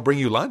time they don't bring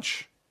you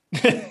lunch.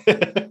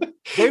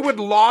 They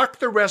would lock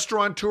the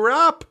restaurateur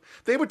up.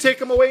 They would take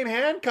them away in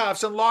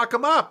handcuffs and lock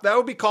them up. That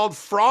would be called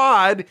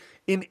fraud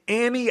in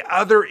any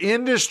other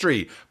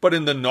industry. But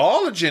in the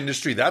knowledge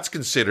industry, that's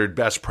considered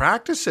best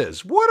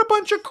practices. What a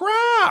bunch of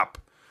crap.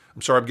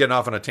 I'm sorry, I'm getting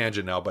off on a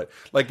tangent now, but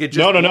like it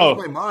just blows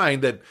my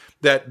mind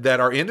that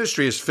our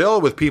industry is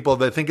filled with people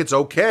that think it's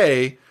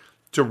okay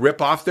to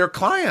rip off their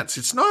clients.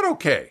 It's not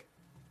okay.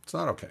 It's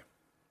not okay.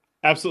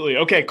 Absolutely.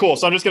 Okay, cool.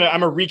 So I'm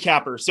a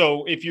recapper.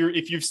 So if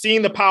you've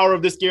seen the power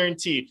of this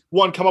guarantee,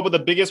 one, come up with the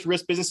biggest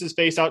risk businesses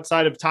face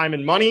outside of time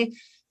and money,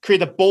 create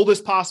the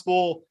boldest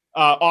possible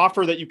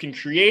offer that you can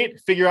create,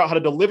 figure out how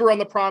to deliver on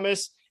the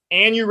promise,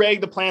 and you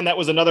reg the plan. That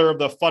was another of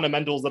the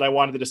fundamentals that I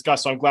wanted to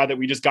discuss. So I'm glad that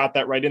we just got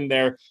that right in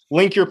there.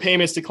 Link your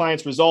payments to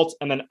clients' results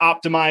and then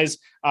optimize.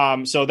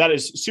 So that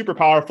is super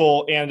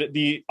powerful. And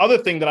the other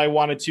thing that I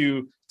wanted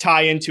to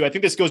tie into, I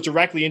think this goes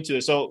directly into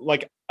this. So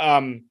like,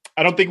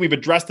 I don't think we've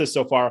addressed this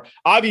so far.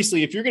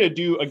 Obviously, if you're going to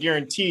do a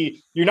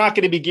guarantee, you're not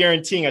going to be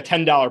guaranteeing a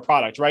 $10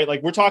 product, right?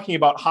 Like we're talking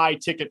about high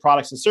ticket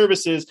products and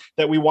services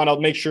that we want to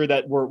make sure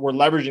that we're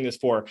leveraging this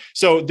for.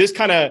 So this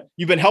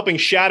you've been helping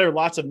shatter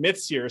lots of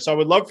myths here. So I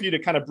would love for you to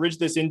kind of bridge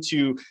this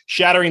into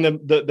shattering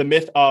the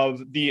myth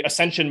of the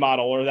ascension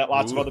model, or that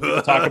lots of other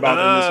people talk about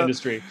in this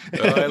industry.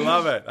 I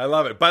love it. I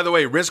love it. By the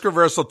way, risk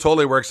reversal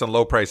totally works on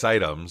low price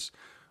items,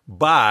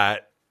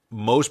 but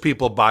most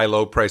people buy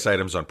low price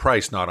items on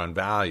price, not on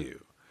value.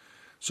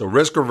 So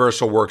risk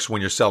reversal works when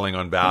you're selling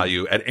on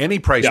value at any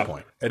price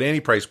point,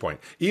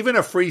 even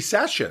a free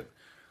session.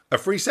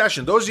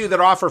 Those of you that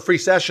offer free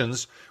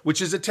sessions,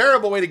 which is a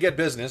terrible way to get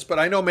business, but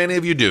I know many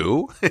of you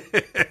do.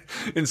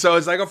 And so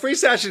it's like a free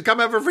session. Come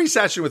have a free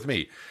session with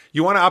me.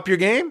 You want to up your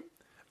game?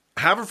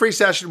 Have a free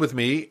session with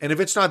me. And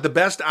if it's not the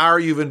best hour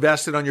you've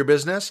invested on your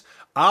business,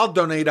 I'll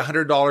donate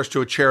 $100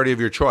 to a charity of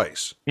your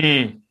choice.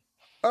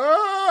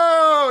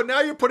 Oh, go.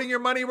 Now you're putting your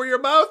money where your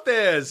mouth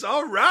is.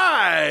 All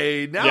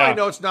right. Now I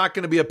know it's not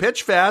going to be a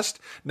pitch fest.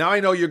 Now I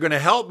know you're going to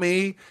help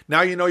me.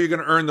 Now you know you're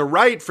going to earn the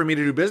right for me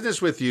to do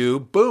business with you.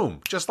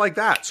 Boom. Just like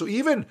that. So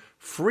even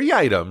free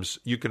items,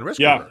 you can risk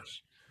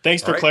reverse.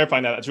 Thanks for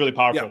clarifying that. That's really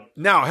powerful. Yeah.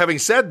 Now, having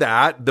said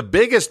that, the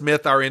biggest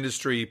myth our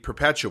industry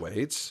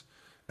perpetuates,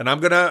 and I'm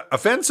going to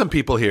offend some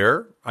people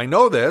here, I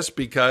know this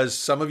because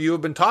some of you have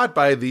been taught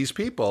by these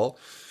people,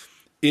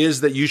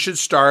 is that you should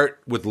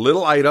start with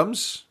little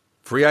items,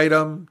 free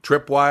item,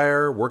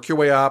 tripwire, work your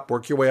way up,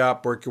 work your way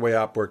up, work your way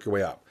up, work your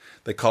way up.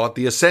 They call it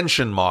the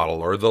ascension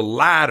model or the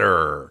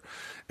ladder.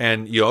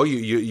 And you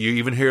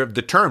even hear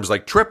the terms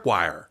like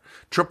tripwire.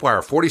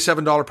 Tripwire,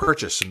 $47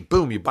 purchase, and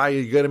boom, you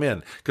get them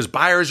in. Because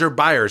buyers are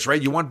buyers,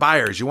 right? You want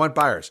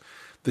buyers.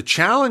 The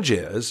challenge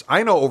is,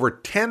 I know over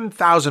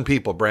 10,000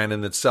 people,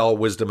 Brandon, that sell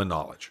wisdom and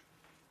knowledge.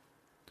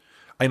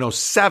 I know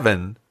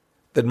 7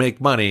 that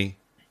make money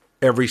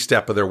every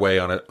step of their way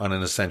on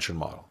an ascension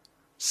model.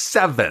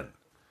 7.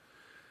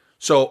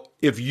 So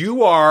if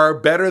you are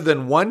better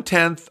than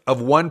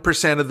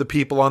 0.1% of the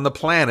people on the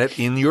planet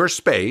in your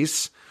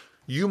space,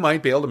 you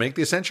might be able to make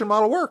the ascension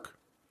model work.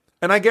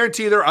 And I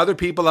guarantee there are other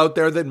people out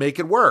there that make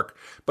it work.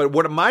 But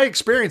what my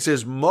experience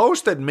is,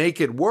 most that make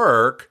it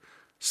work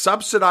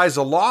subsidize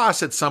a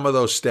loss at some of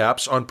those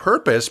steps on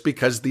purpose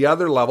because the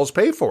other levels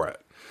pay for it.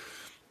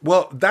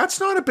 Well, that's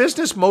not a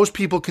business most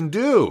people can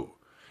do.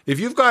 If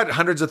you've got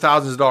hundreds of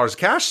thousands of dollars of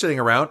cash sitting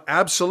around,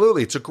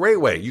 absolutely, it's a great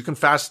way. You can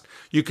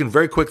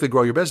very quickly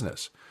grow your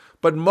business.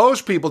 But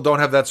most people don't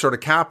have that sort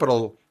of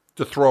capital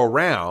to throw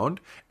around,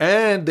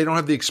 and they don't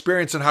have the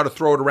experience on how to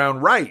throw it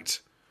around right.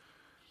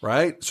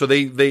 Right? So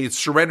they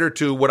surrender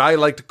to what I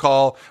like to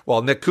call,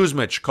 Nick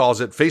Kuzmich calls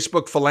it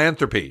Facebook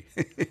philanthropy,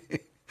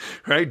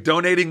 right?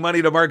 Donating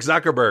money to Mark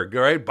Zuckerberg,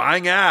 right?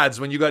 Buying ads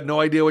when you got no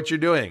idea what you're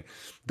doing.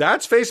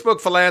 That's Facebook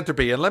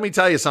philanthropy. And let me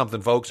tell you something,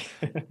 folks.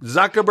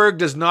 Zuckerberg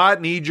does not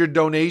need your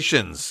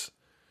donations,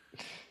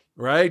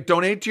 right?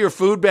 Donate to your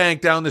food bank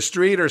down the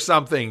street or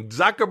something.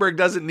 Zuckerberg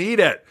doesn't need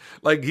it.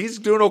 Like, he's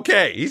doing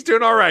okay. He's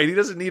doing all right. He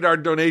doesn't need our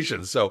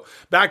donations. So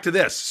back to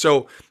this.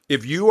 So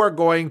if you are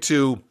going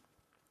to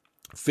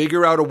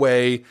figure out a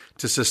way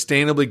to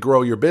sustainably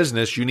grow your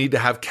business, you need to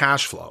have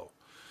cash flow.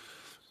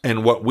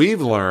 And what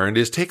we've learned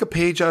is take a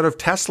page out of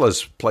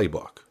Tesla's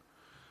playbook.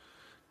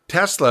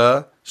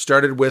 Tesla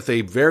started with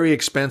a very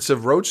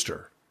expensive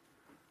Roadster.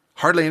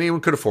 Hardly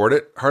anyone could afford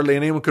it. Hardly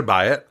anyone could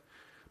buy it.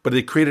 But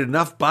it created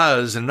enough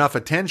buzz and enough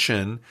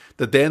attention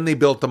that then they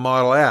built the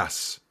Model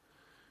S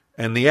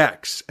and the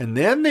X. And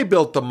then they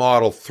built the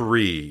Model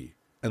 3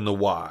 and the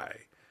Y.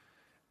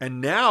 And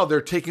now they're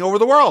taking over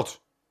the world.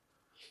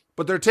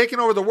 But they're taking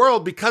over the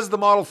world because the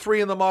Model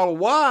 3 and the Model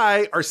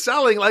Y are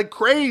selling like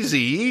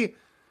crazy,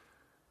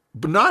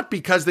 but not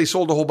because they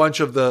sold a whole bunch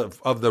of the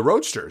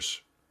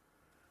Roadsters,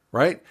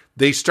 right?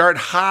 They start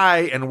high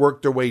and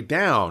work their way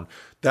down.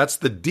 That's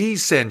the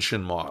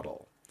descension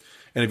model.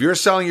 And if you're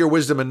selling your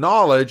wisdom and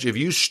knowledge, if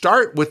you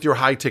start with your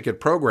high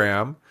ticket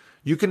program,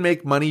 you can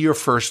make money your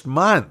first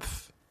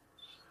month.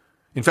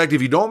 In fact,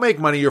 if you don't make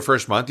money your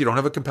first month, you don't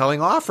have a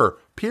compelling offer,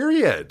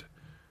 period.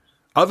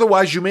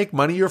 Otherwise, you make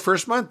money your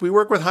first month. We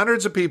work with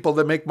hundreds of people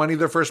that make money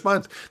their first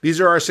month.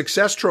 These are our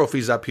success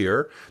trophies up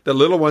here. The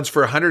little ones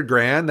for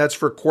 $100,000, that's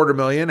for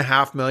 $250,000,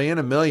 $500,000,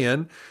 $1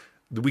 million.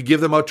 We give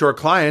them out to our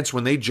clients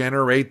when they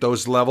generate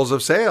those levels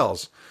of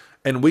sales.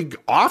 And we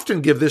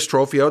often give this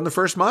trophy out in the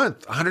first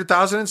month,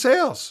 $100,000 in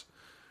sales,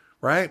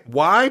 right?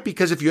 Why?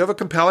 Because if you have a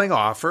compelling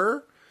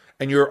offer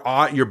and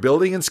you're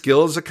building in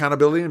skills,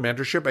 accountability, and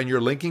mentorship, and you're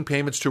linking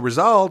payments to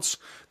results,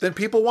 then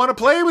people want to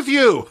play with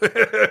you.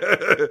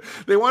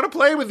 They want to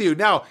play with you.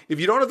 Now, if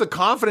you don't have the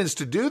confidence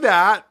to do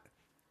that,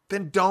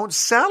 then don't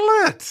sell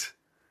it.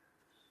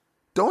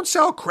 Don't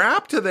sell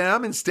crap to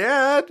them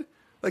instead.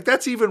 Like,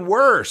 that's even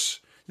worse.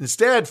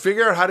 Instead,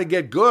 figure out how to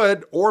get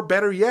good, or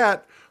better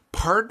yet,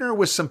 partner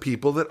with some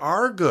people that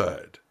are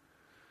good.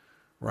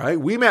 Right?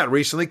 We met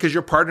recently because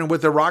you're partnering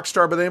with a rock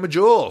star by the name of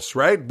Jules,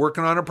 right?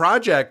 Working on a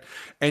project.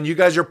 And you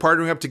guys are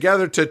partnering up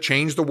together to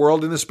change the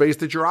world in the space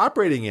that you're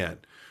operating in,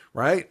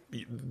 right?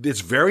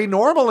 It's very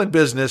normal in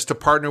business to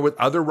partner with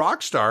other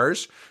rock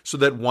stars so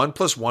that 1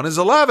 + 1 is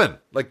 11.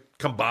 Like,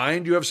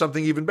 combined, you have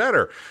something even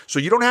better. So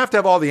you don't have to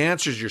have all the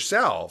answers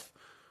yourself,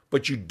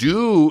 but you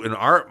do, in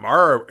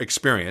our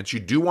experience, you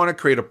do want to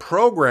create a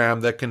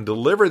program that can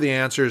deliver the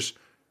answers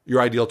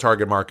your ideal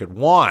target market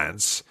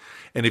wants.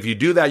 And if you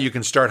do that, you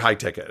can start high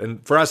ticket.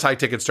 And for us, high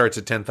ticket starts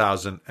at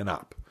 $10,000 and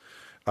up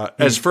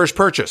as first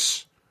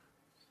purchase.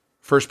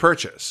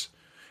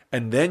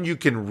 And then you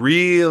can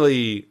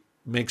really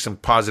make some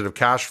positive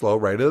cash flow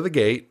right out of the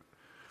gate,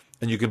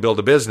 and you can build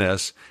a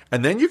business.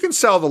 And then you can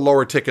sell the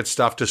lower ticket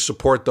stuff to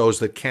support those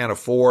that can't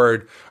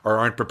afford or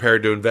aren't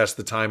prepared to invest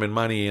the time and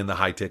money in the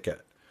high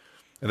ticket.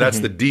 And that's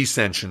the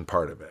descension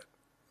part of it.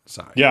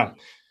 Sorry. Yeah.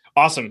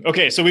 Awesome.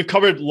 Okay. So we've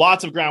covered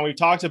lots of ground. We've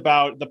talked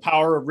about the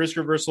power of risk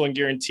reversal and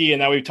guarantee. And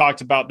now we've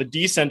talked about the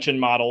descension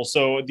model.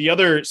 So the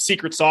other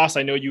secret sauce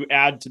I know you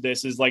add to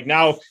this is, like,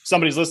 now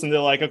somebody's listening, they're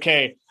like,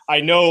 okay, I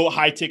know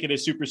high ticket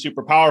is super,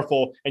 super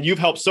powerful, and you've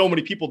helped so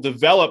many people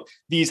develop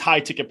these high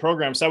ticket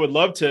programs. So I would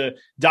love to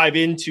dive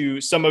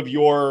into some of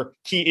your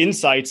key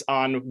insights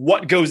on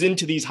what goes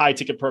into these high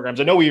ticket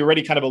programs. I know we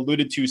already kind of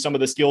alluded to some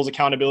of the skills,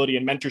 accountability,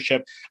 and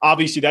mentorship.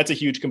 Obviously, that's a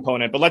huge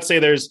component. But let's say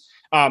there's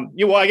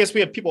well, I guess we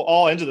have people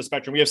all ends of the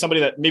spectrum. We have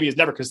somebody that maybe is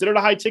never considered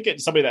a high ticket,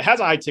 and somebody that has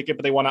a high ticket,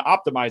 but they want to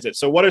optimize it.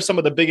 So what are some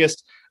of the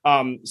biggest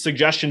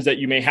suggestions that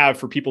you may have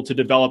for people to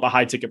develop a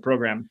high ticket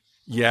program?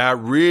 Yeah,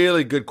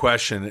 really good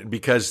question,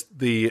 because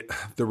the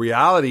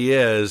reality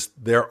is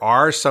there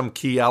are some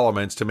key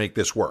elements to make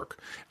this work.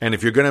 And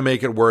if you're going to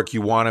make it work,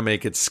 you want to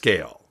make it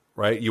scale,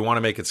 right? You want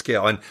to make it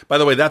scale. And by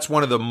the way, that's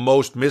one of the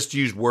most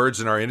misused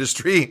words in our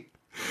industry.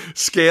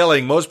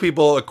 Scaling. Most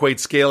people equate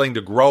scaling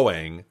to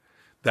growing.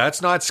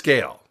 That's not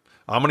scale.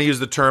 I'm going to use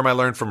the term I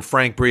learned from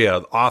Frank Bria,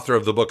 author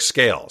of the book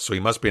Scale. So he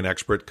must be an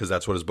expert because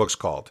that's what his book's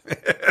called.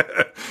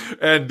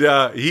 And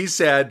he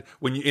said,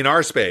 in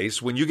our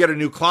space, when you get a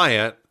new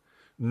client,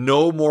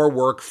 no more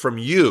work from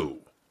you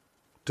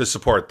to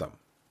support them.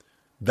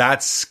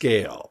 That's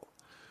scale,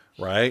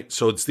 right?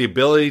 So it's the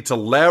ability to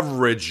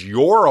leverage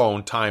your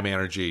own time,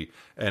 energy,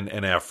 and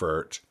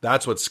effort.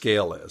 That's what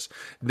scale is.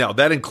 Now,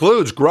 that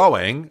includes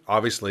growing,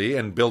 obviously,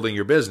 and building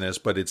your business,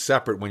 but it's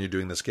separate when you're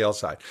doing the scale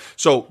side.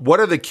 So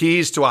what are the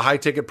keys to a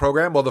high-ticket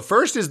program? Well, the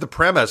first is the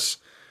premise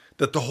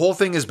that the whole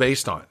thing is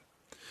based on.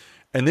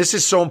 And this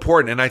is so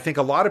important. And I think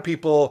a lot of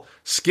people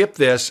skip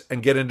this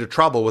and get into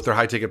trouble with their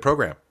high-ticket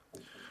program.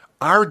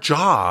 Our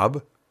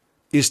job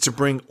is to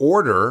bring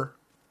order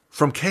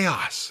from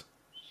chaos.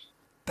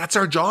 That's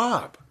our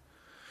job.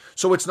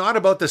 So it's not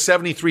about the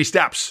 73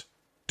 steps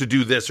to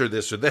do this or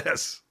this or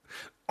this.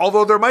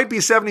 Although there might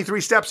be 73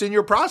 steps in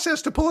your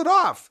process to pull it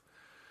off,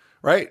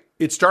 right?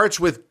 It starts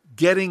with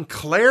getting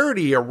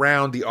clarity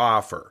around the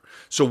offer.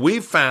 So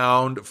we've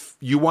found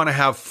you want to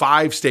have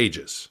 5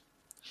 stages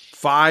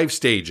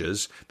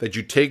that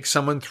you take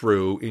someone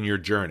through in your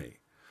journey.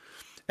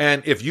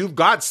 And if you've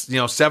got,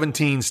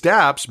 17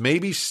 steps,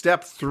 maybe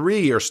step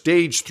 3 or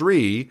stage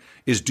 3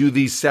 is do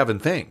these 7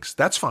 things.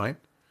 That's fine.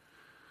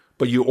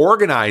 But you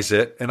organize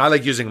it, and I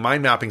like using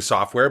mind mapping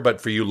software,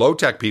 but for you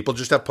low-tech people,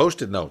 just have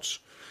Post-it notes.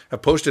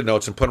 Have Post-it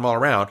notes and put them all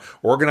around.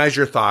 Organize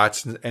your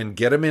thoughts and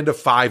get them into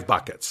 5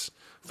 buckets.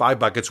 5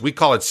 buckets. We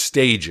call it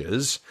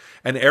stages.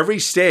 And every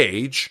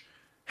stage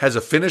has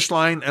a finish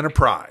line and a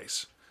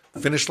prize.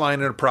 Finish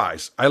line and a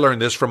prize. I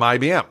learned this from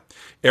IBM.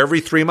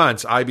 Every 3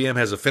 months, IBM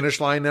has a finish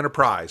line and a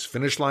prize.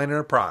 Finish line and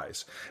a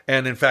prize.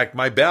 And in fact,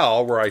 my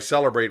bell, where I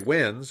celebrate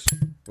wins.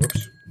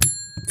 Whoops.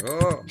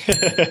 Oh,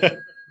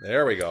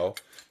 there we go.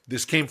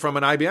 This came from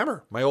an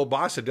IBMer. My old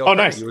boss at Dell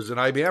Carnegie, nice. He was an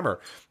IBMer.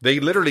 They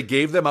literally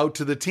gave them out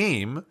to the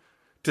team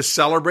to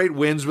celebrate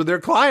wins with their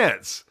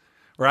clients,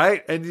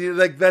 right? And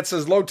that's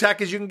as low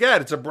tech as you can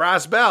get. It's a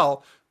brass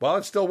bell. Well,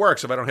 it still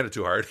works if I don't hit it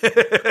too hard.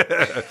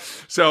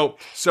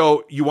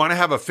 So you want to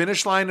have a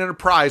finish line and a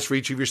prize for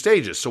each of your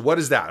stages. So what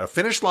is that? A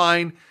finish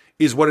line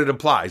is what it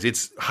implies.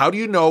 It's how do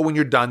you know when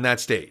you're done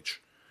that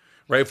stage?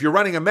 Right? If you're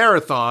running a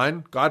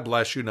marathon, God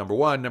bless you, number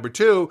one. Number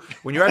two,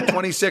 when you're at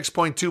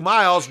 26.2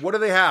 miles, what do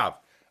they have?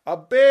 A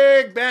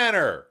big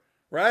banner,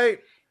 right?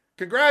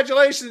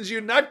 Congratulations,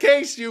 you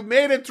nutcase. You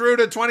made it through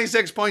to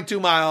 26.2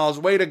 miles.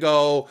 Way to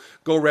go.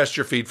 Go rest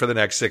your feet for the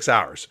next 6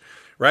 hours,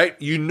 right?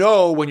 You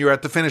know when you're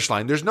at the finish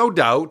line. There's no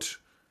doubt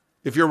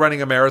if you're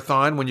running a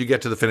marathon, when you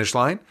get to the finish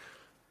line,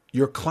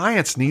 your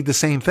clients need the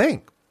same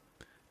thing.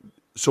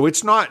 So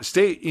it's not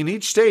in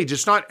each stage,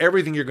 it's not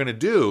everything you're going to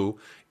do.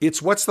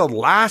 It's what's the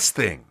last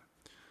thing.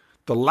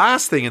 The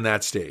last thing in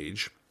that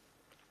stage.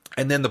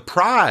 And then the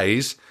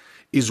prize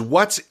is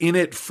what's in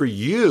it for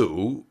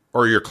you,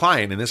 or your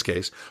client in this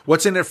case,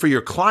 what's in it for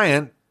your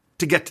client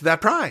to get to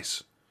that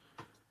prize.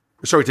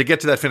 Sorry, to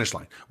get to that finish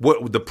line.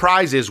 What the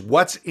prize is,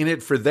 what's in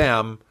it for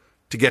them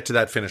to get to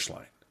that finish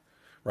line,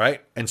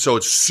 right? And so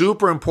it's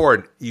super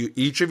important.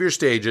 Each of your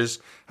stages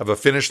have a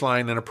finish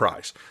line and a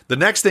prize. The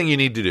next thing you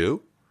need to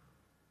do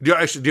you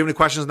have any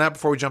questions on that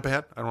before we jump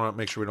ahead? I don't want to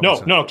make sure we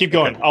don't. No, keep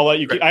going. Okay. I'll let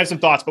you. I have some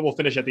thoughts, but we'll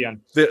finish at the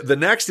end. The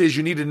next is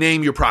you need to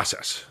name your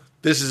process.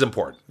 This is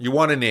important. You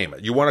want to name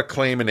it. You want to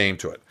claim a name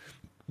to it.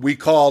 We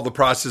call the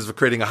process of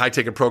creating a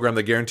high-ticket program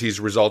that guarantees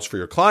results for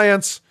your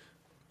clients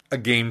a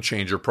game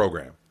changer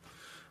program.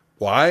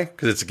 Why?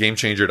 Because it's a game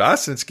changer to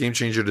us and it's a game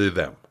changer to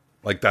them.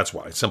 That's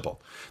why. It's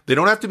simple. They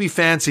don't have to be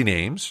fancy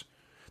names.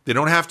 They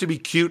don't have to be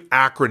cute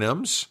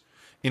acronyms.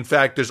 In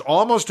fact, there's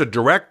almost a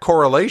direct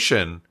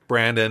correlation,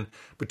 Brandon,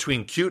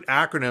 between cute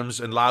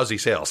acronyms and lousy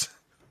sales.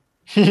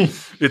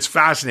 It's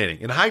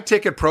fascinating. In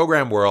high-ticket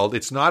program world,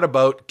 it's not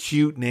about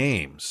cute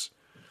names.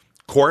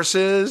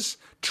 Courses,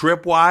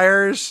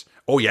 tripwires,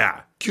 oh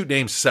yeah, cute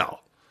names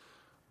sell.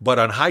 But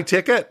on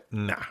high-ticket,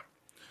 nah.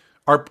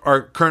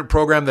 Our current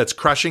program that's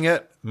crushing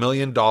it, $1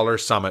 Million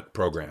Summit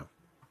program.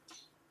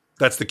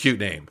 That's the cute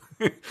name,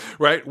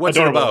 right? What's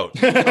Adorable.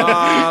 it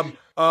about?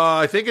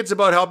 I think it's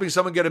about helping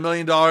someone get $1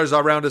 million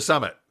around a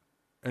summit.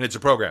 And it's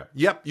a program.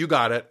 Yep, you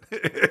got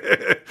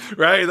it.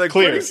 right? Like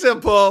Clear. pretty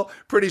simple,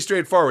 pretty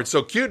straightforward.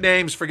 So cute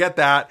names, forget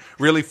that.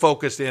 Really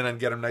focused in and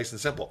get them nice and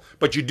simple.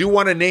 But you do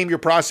want to name your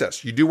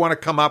process. You do want to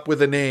come up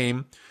with a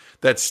name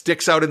that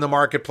sticks out in the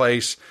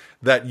marketplace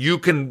that you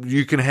can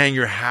hang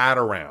your hat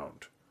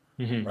around,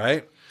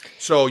 right?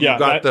 So you've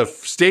got the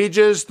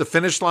stages, the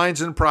finish lines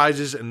and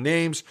prizes and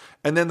names.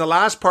 And then the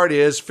last part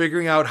is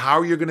figuring out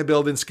how you're going to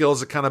build in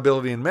skills,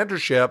 accountability, and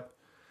mentorship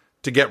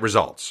to get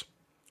results.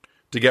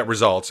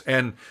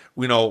 And,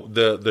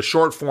 the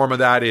short form of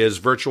that is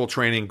virtual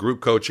training,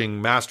 group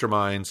coaching,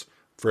 masterminds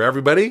for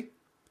everybody.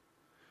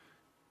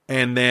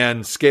 And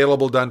then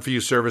scalable done-for-you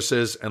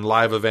services and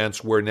live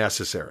events where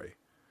necessary.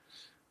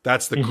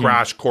 That's the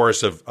crash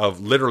course of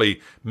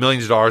literally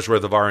millions of dollars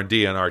worth of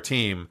R&D on our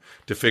team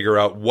to figure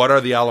out what are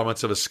the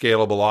elements of a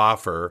scalable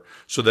offer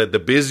so that the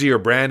busier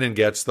Brandon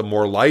gets, the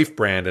more life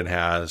Brandon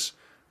has,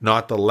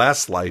 not the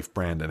less life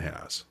Brandon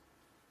has.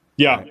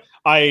 Yeah. Right.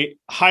 I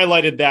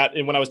highlighted that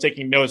when I was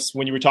taking notes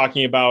when you were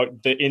talking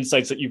about the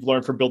insights that you've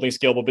learned from building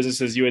scalable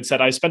businesses. You had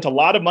said, I spent a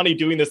lot of money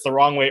doing this the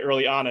wrong way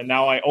early on, and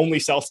now I only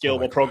sell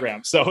scalable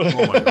programs. So,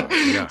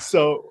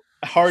 so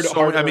hard.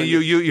 I mean,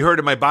 you heard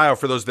in my bio,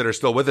 for those that are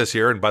still with us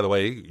here, and by the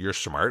way, you're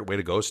smart, way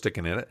to go,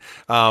 sticking in it.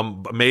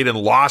 Made and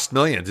lost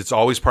millions. It's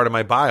always part of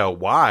my bio.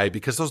 Why?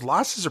 Because those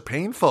losses are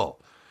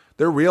painful.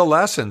 They're real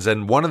lessons.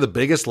 And one of the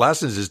biggest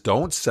lessons is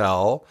don't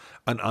sell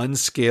an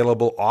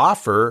unscalable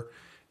offer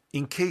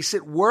in case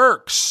it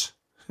works.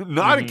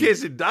 Not in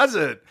case it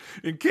doesn't.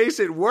 In case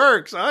it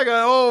works. I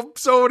got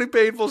so many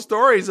painful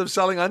stories of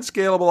selling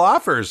unscalable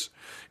offers.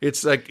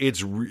 It's like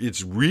it's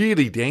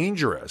really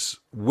dangerous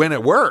when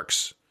it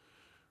works.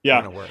 Yeah.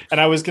 And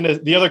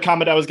the other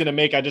comment I was going to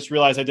make, I just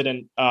realized I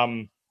didn't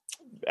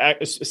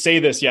say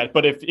this yet,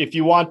 but if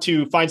you want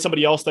to find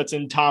somebody else that's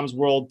in Tom's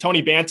world,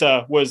 Tony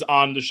Banta was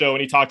on the show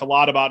and he talked a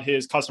lot about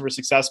his customer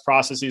success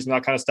processes and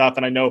that kind of stuff.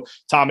 And I know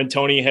Tom and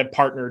Tony have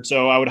partnered.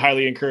 So I would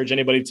highly encourage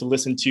anybody to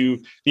listen to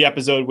the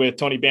episode with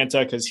Tony Banta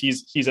because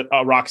he's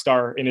a rock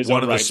star in his own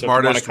right. One of the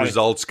smartest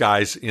results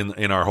guys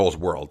in our whole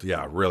world.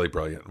 Yeah, really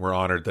brilliant. We're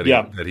honored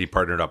that he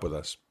partnered up with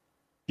us.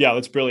 Yeah,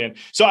 that's brilliant.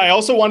 So I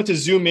also wanted to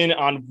zoom in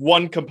on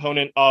one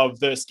component of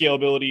the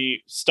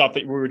scalability stuff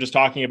that we were just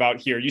talking about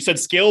here. You said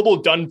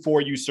scalable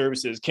done-for-you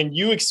services. Can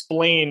you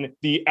explain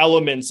the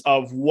elements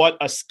of what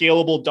a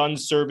scalable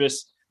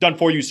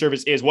done-for-you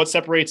service is? What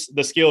separates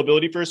the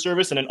scalability for a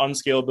service and an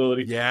unscalable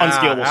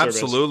service?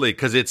 Absolutely,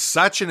 because it's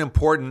such an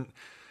important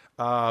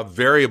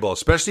variable,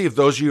 especially if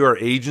those of you are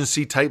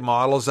agency type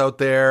models out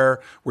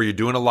there where you're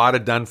doing a lot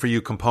of done for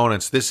you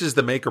components. This is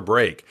the make or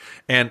break.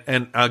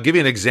 And I'll give you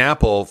an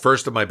example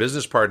first of my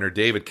business partner,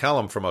 David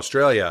Kellum from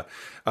Australia.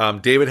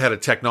 David had a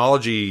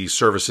technology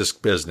services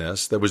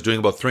business that was doing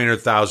about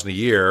 $300,000 a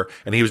year,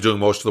 and he was doing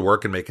most of the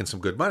work and making some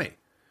good money.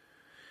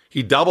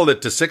 He doubled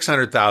it to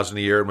 $600,000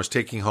 a year and was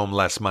taking home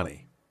less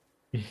money.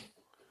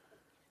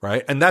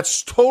 Right? And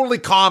that's totally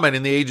common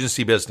in the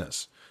agency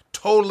business.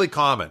 Totally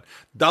common.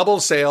 Double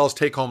sales,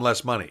 take home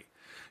less money,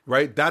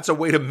 right? That's a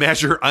way to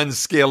measure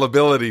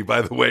unscalability,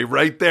 by the way,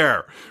 right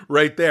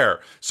there.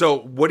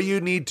 So what do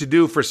you need to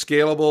do for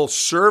scalable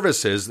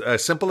services? A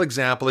simple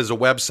example is a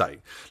website.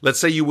 Let's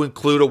say you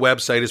include a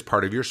website as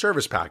part of your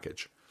service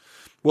package.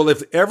 Well,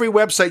 if every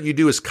website you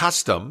do is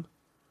custom,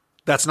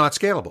 that's not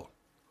scalable.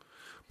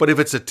 But if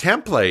it's a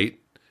template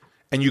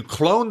and you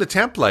clone the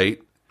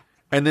template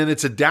and then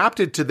it's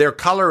adapted to their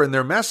color and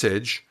their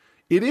message,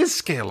 it is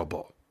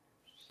scalable.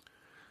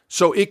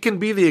 So it can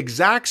be the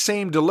exact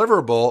same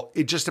deliverable.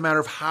 It's just a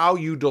matter of how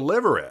you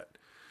deliver it.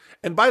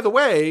 And by the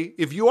way,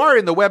 if you are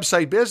in the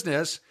website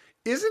business,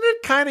 isn't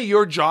it kind of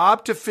your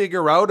job to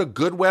figure out a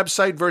good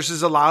website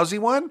versus a lousy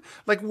one?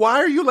 Like, why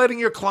are you letting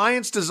your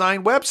clients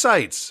design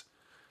websites?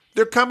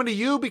 They're coming to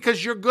you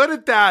because you're good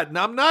at that. And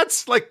I'm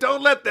nuts. Like,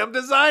 don't let them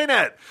design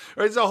it.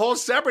 Or it's a whole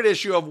separate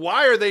issue of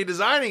why are they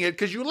designing it?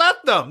 Because you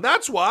let them.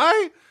 That's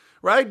why.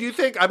 Right? Do you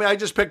think, I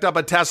just picked up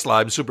a Tesla.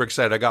 I'm super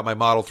excited. I got my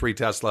Model 3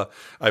 Tesla.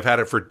 I've had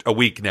it for a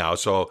week now.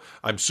 So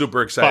I'm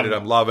super excited. Fun.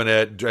 I'm loving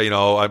it.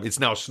 It's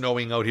now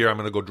snowing out here. I'm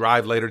going to go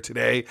drive later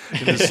today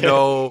in the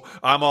snow.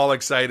 I'm all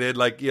excited.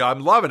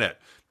 I'm loving it.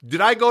 Did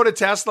I go to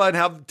Tesla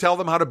and tell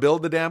them how to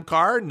build the damn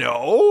car?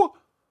 No.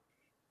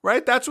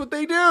 Right? That's what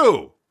they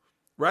do.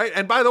 Right?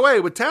 And by the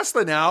way, with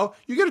Tesla now,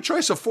 you get a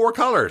choice of 4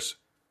 colors.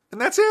 And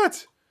that's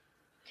it.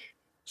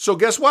 So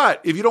guess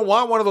what? If you don't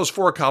want one of those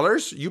 4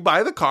 colors, you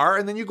buy the car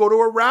and then you go to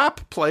a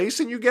wrap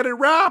place and you get it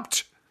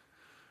wrapped,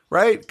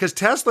 right? Because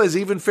Tesla has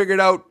even figured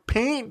out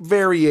paint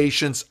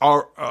variations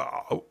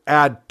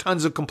add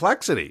tons of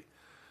complexity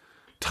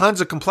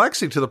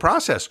to the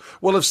process.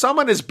 Well, if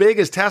someone as big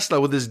as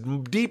Tesla with as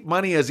deep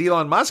money as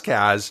Elon Musk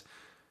has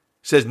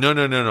says, no,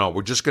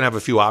 we're just going to have a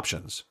few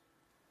options.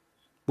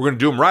 We're going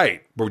to do them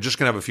right, but we're just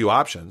going to have a few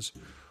options.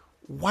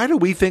 Why do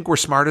we think we're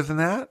smarter than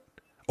that?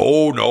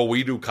 Oh, no,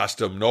 we do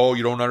custom. No,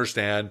 you don't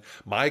understand.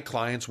 My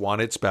clients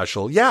want it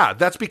special. Yeah,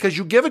 that's because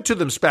you give it to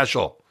them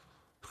special.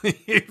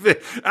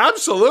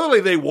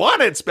 Absolutely, they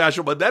want it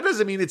special, but that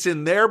doesn't mean it's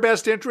in their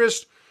best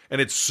interest, and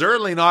it's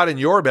certainly not in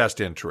your best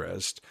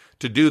interest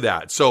to do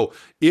that. So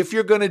if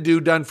you're going to do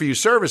done for you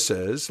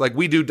services, like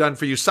we do done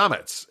for you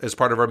summits as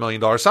part of our $1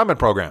 Million Summit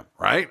program,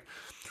 right?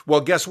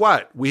 Well, guess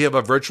what? We have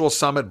a virtual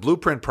summit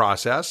blueprint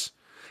process.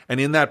 And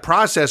in that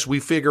process,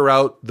 we figure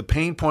out the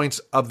pain points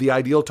of the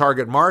ideal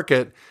target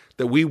market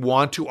that we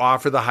want to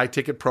offer the high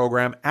ticket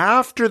program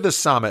after the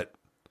summit.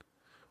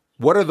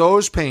 What are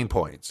those pain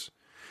points?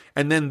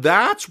 And then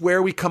that's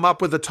where we come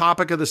up with the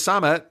topic of the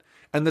summit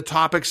and the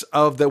topics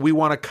of that we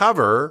want to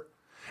cover.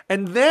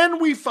 And then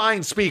we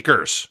find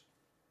speakers.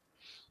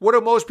 What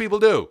do most people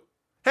do?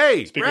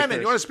 Hey, speakers Brandon,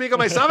 first. You want to speak on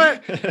my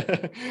summit?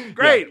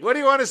 Great. Yeah. What do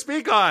you want to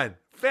speak on?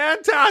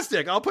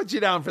 Fantastic. I'll put you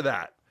down for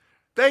that.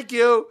 Thank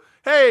you.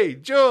 Hey,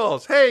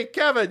 Jules. Hey,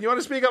 Kevin, you want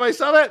to speak on my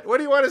summit? What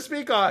do you want to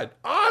speak on?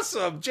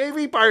 Awesome.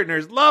 JV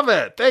partners. Love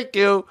it. Thank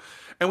you.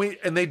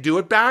 And they do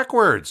it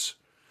backwards.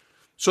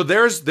 So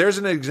there's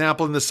an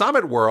example in the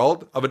summit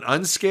world of an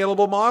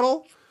unscalable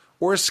model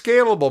or a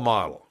scalable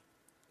model,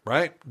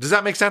 right? Does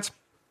that make sense?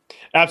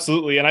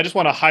 Absolutely. And I just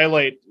want to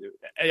highlight,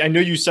 I know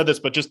you said this,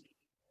 but just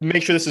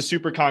make sure this is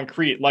super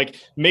concrete. Like,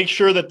 make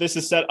sure that this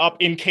is set up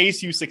in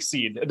case you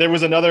succeed. There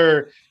was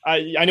another,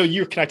 I know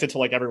you're connected to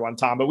like everyone,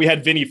 Tom, but we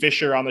had Vinny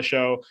Fisher on the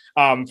show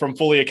from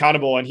Fully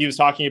Accountable, and he was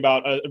talking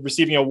about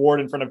receiving an award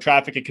in front of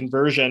traffic and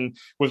conversion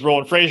with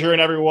Roland Frazier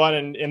and everyone.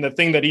 And the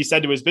thing that he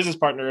said to his business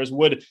partner is,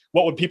 what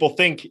would people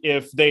think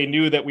if they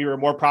knew that we were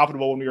more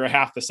profitable when we were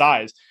half the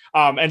size?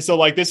 And so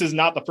like, this is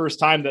not the first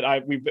time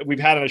that we've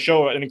had on a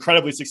show an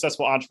incredibly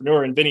successful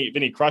entrepreneur, and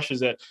Vinny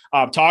crushes it,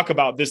 talk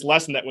about this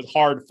lesson that was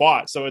hard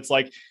fought. So it's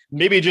like,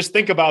 maybe just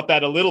think about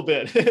that a little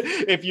bit.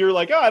 If you're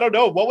like, oh, I don't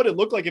know, what would it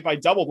look like if I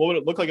doubled? What would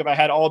it look like if I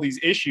had all these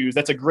issues?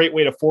 That's a great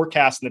way to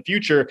forecast in the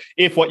future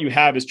if what you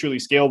have is truly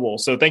scalable.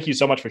 So thank you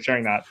so much for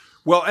sharing that.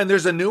 Well, and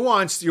there's a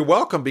nuance, you're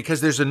welcome,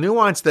 because there's a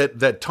nuance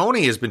that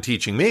Tony has been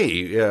teaching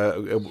me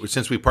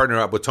since we partnered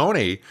up with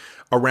Tony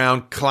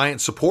around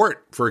client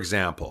support, for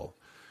example,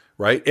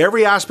 right?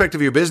 Every aspect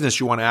of your business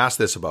you want to ask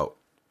this about.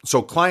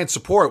 So client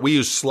support, we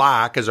use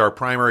Slack as our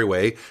primary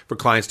way for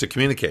clients to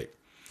communicate,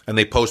 and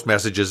they post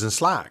messages in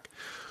Slack.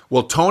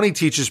 Well, Tony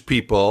teaches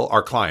people,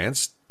 our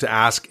clients, to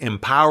ask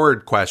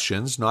empowered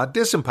questions, not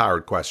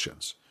disempowered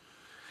questions.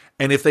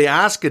 And if they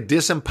ask a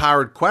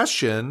disempowered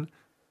question,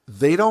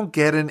 they don't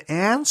get an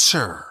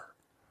answer.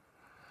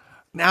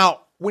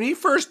 Now, when he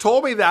first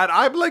told me that,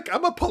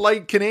 I'm a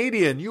polite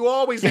Canadian. You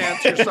always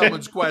answer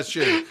someone's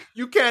question.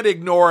 You can't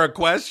ignore a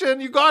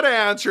question. You got to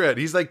answer it.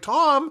 He's like,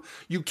 Tom,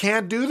 you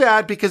can't do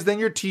that because then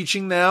you're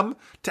teaching them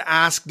to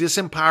ask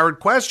disempowered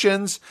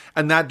questions,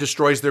 and that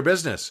destroys their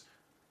business.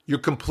 You're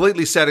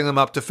completely setting them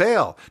up to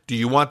fail. Do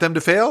you want them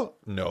to fail?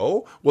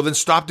 No. Well, then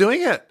stop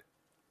doing it.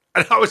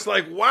 And I was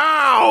like,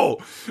 wow.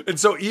 And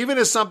so even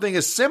as something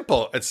as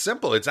simple,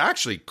 it's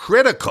actually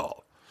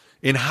critical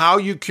in how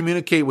you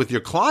communicate with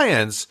your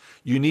clients.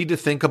 You need to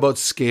think about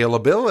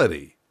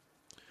scalability.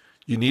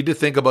 You need to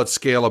think about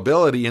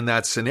scalability in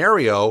that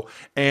scenario.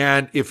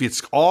 And if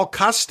it's all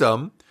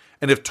custom,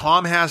 and if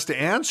Tom has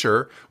to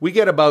answer, we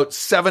get about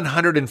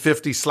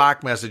 750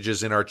 Slack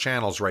messages in our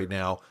channels right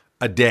now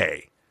a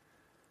day.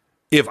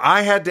 If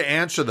I had to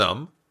answer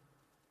them,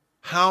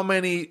 how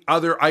many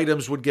other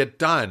items would get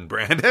done,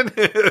 Brandon?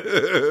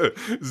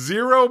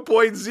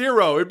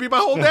 0.0. It'd be my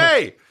whole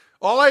day.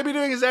 All I'd be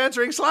doing is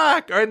answering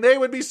Slack, and they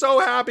would be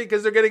so happy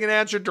because they're getting an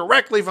answer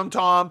directly from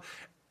Tom,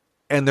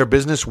 and their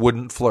business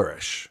wouldn't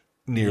flourish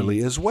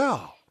nearly as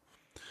well.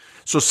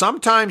 So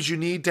sometimes you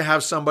need to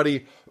have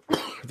somebody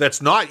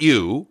that's not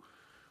you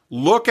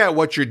look at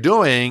what you're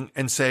doing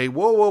and say,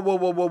 whoa, whoa, whoa,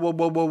 whoa, whoa, whoa,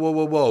 whoa, whoa, whoa,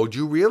 whoa, whoa. Do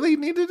you really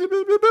need to,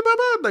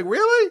 like,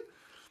 really?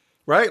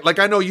 Right? Like,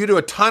 I know you do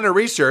a ton of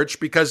research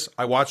because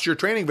I watched your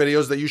training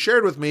videos that you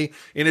shared with me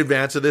in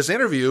advance of this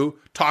interview,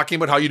 talking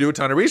about how you do a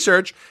ton of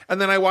research.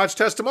 And then I watched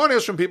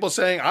testimonials from people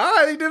saying,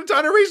 I did a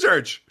ton of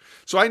research.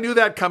 So I knew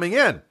that coming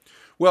in.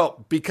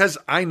 Well, because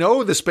I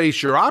know the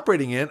space you're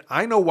operating in,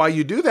 I know why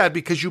you do that,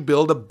 because you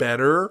build a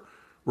better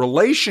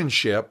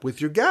relationship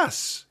with your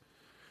guests.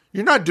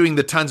 You're not doing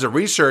the tons of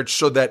research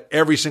so that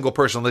every single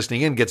person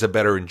listening in gets a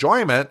better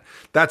enjoyment.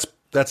 That's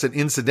an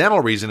incidental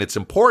reason. It's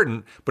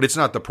important, but it's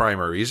not the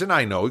primary reason.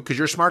 I know, because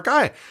you're a smart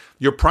guy.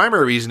 Your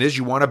primary reason is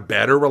you want a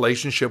better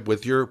relationship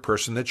with your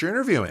person that you're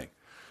interviewing.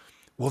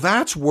 Well,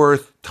 that's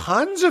worth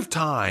tons of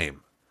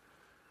time.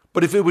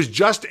 But if it was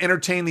just to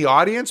entertain the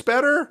audience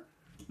better,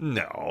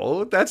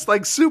 no, that's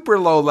like super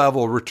low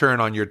level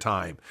return on your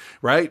time,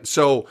 right?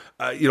 So,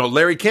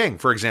 Larry King,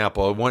 for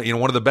example, one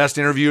of the best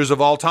interviewers of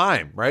all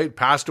time, right?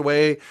 Passed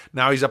away.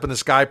 Now he's up in the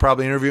sky,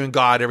 probably interviewing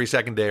God every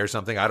second day or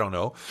something. I don't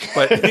know,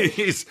 but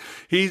he's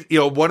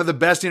one of the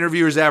best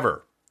interviewers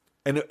ever.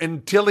 And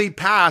until he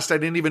passed, I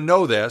didn't even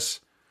know this.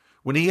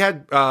 When he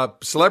had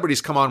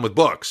celebrities come on with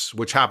books,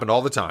 which happened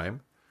all the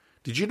time,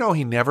 did you know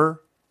he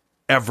never,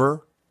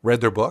 ever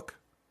read their book?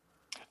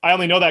 I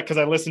only know that because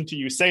I listened to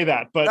you say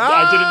that, but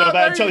I didn't know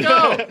that until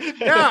you.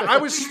 Yeah, I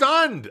was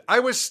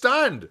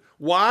stunned.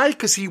 Why?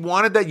 Because he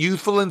wanted that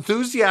youthful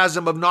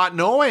enthusiasm of not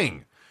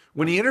knowing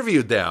when he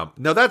interviewed them.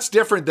 Now, that's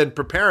different than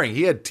preparing.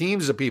 He had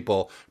teams of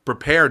people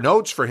prepare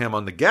notes for him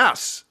on the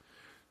guests.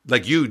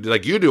 like you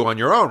do on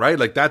your own, right?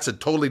 Like that's a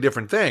totally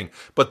different thing.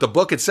 But the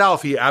book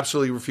itself, he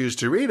absolutely refused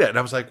to read it. And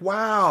I was like,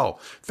 wow,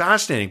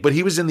 fascinating. But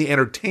he was in the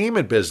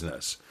entertainment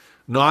business,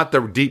 not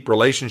the deep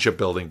relationship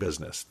building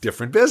business.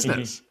 Different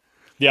business. Mm-hmm.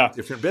 Yeah.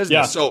 Different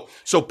business. Yeah.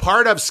 So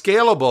part of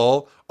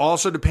scalable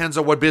also depends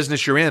on what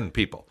business you're in,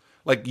 people.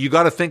 Like you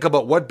got to think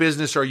about what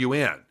business are you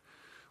in?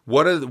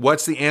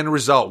 What's the end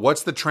result?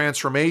 What's the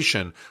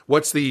transformation?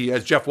 What's the,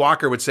 as Jeff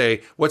Walker would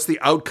say, what's the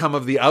outcome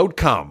of the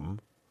outcome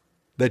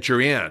that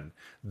you're in?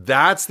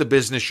 That's the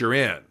business you're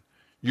in.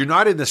 You're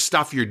not in the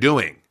stuff you're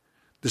doing.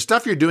 The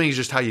stuff you're doing is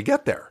just how you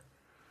get there.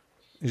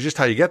 It's just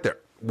how you get there.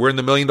 We're in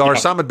the $1 Million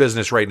Summit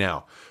business right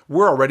now.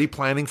 We're already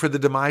planning for the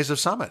demise of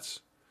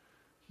summits.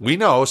 We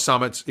know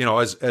summits,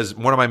 as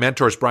one of my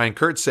mentors, Brian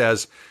Kurtz,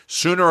 says,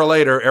 sooner or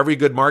later, every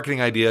good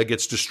marketing idea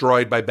gets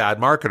destroyed by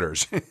bad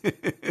marketers.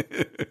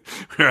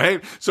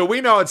 Right? So we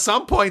know at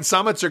some point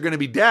summits are going to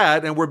be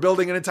dead and we're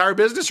building an entire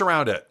business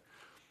around it.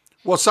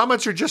 Well,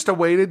 summits are just a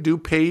way to do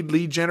paid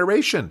lead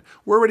generation.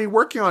 We're already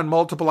working on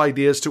multiple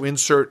ideas to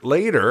insert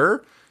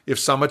later if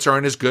summits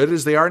aren't as good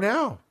as they are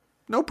now.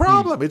 No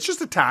problem. It's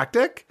just a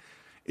tactic.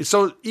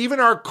 So even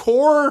our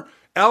core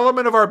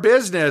element of our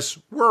business,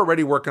 we're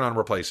already working on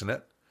replacing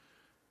it.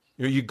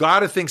 You got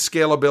to think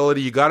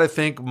scalability. You got to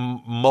think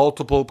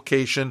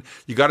multiplication.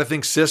 You got to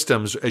think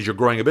systems as you're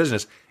growing a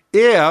business.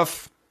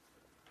 If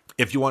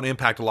you want to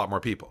impact a lot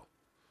more people,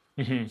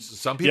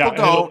 some people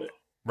don't,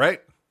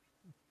 right?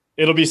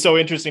 It'll be so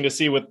interesting to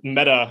see with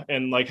Meta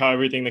and like how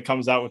everything that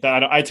comes out with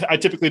that. I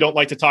typically don't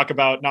like to talk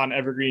about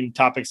non-evergreen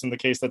topics in the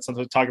case that's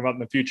something to talk about in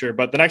the future,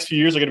 but the next few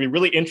years are going to be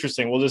really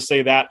interesting. We'll just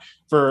say that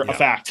for a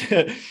fact.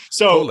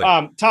 So,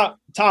 totally.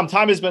 Tom,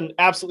 time has been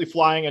absolutely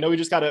flying. I know we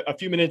just got a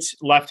few minutes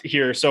left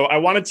here. So I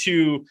wanted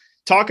to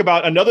talk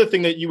about another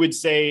thing that you would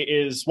say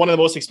is one of the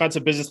most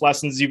expensive business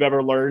lessons you've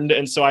ever learned.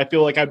 And so I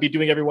feel like I'd be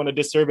doing everyone a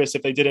disservice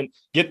if they didn't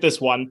get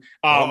this one.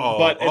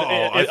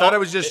 I thought I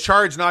was just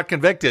charged, not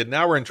convicted.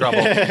 Now we're in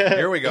trouble.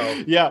 Here we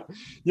go.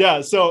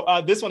 Yeah.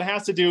 So this one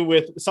has to do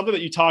with something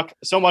that you talk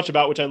so much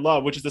about, which I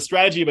love, which is the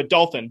strategy of a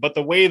dolphin. But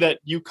the way that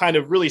you kind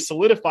of really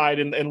solidified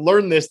and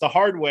learned this the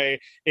hard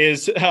way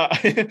is,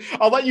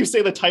 I'll let you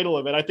say the title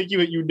of it. I think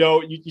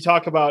you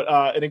talk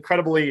about an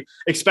incredibly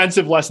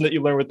expensive lesson that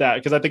you learned with that,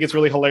 because I think it's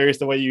really hilarious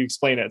the way you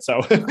explain it.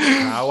 So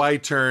how I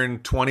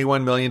turned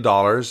 $21 million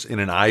in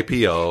an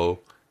IPO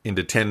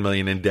into $10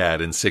 million in debt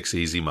in 6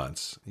 easy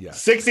months. Yeah.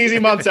 6 easy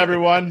months,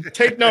 everyone.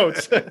 Take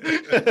notes.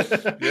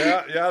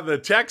 Yeah. The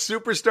tech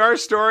superstar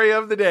story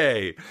of the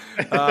day,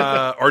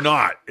 or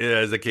not,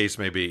 as the case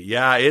may be.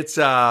 Yeah. It's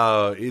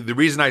the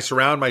reason I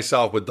surround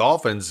myself with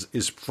dolphins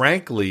is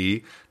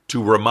frankly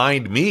to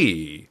remind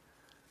me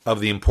of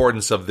the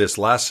importance of this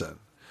lesson.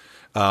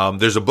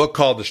 There's a book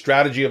called The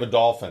Strategy of a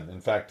Dolphin.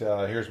 In fact,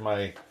 here's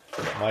my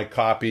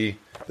copy,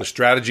 The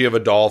Strategy of a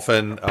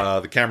Dolphin.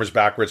 The camera's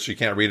backwards, so you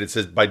can't read it. It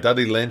says by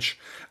Dudley Lynch.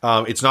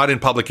 It's not in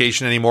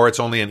publication anymore. It's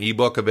only an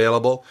ebook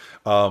available.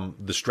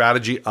 The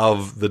Strategy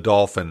of the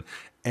Dolphin.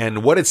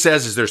 And what it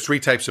says is there's 3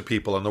 types of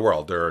people in the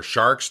world. There are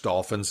sharks,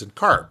 dolphins, and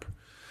carp.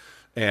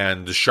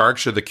 And the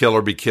sharks are the kill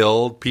or be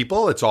killed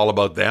people. It's all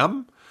about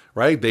them,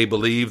 right? They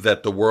believe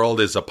that the world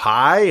is a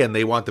pie and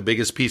they want the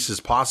biggest pieces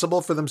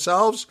possible for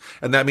themselves.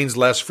 And that means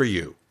less for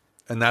you.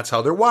 And that's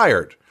how they're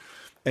wired.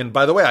 And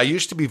by the way, I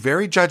used to be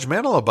very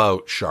judgmental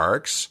about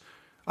sharks.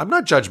 I'm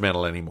not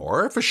judgmental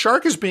anymore. If a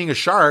shark is being a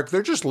shark,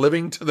 they're just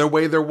living to the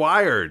way they're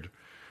wired,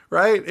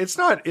 right? It's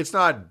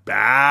not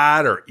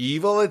bad or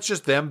evil. It's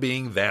just them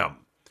being them,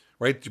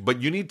 right? But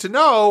you need to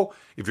know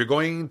if you're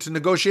going to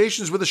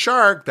negotiations with a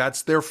shark,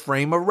 that's their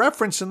frame of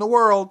reference in the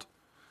world.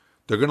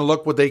 They're going to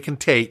look what they can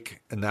take,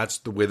 and that's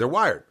the way they're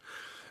wired.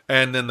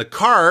 And then the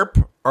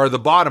carp are the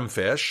bottom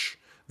fish.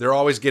 They're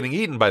always getting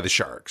eaten by the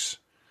sharks.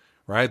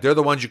 Right? They're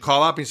the ones you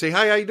call up and say,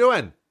 "Hi, how you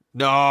doing?"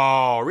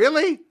 No,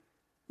 really?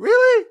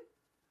 Really?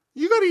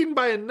 You got eaten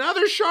by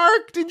another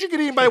shark? Didn't you get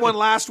eaten by one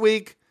last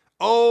week?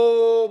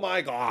 Oh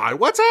my God,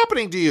 what's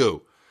happening to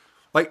you?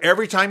 Like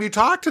every time you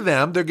talk to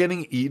them, they're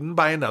getting eaten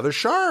by another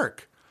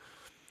shark.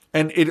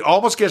 And it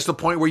almost gets to the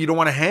point where you don't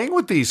want to hang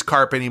with these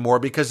carp anymore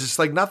because it's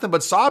like nothing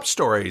but sob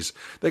stories.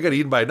 They got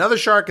eaten by another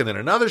shark and then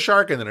another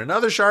shark and then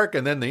another shark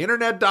and then the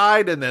internet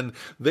died and then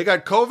they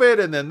got COVID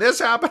and then this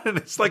happened and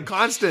it's like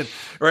constant,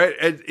 right?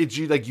 It's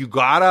like you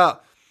gotta,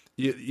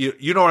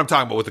 you know what I'm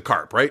talking about with the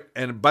carp, right?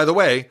 And by the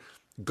way,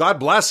 God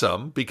bless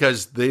them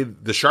because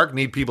the shark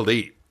need people to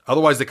eat.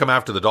 Otherwise they come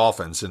after the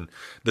dolphins, and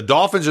the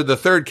dolphins are the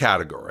third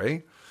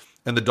category,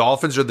 and the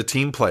dolphins are the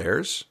team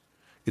players.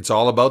 It's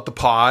all about the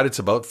pod. It's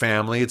about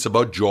family. It's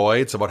about joy.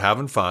 It's about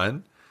having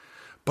fun.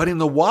 But in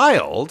the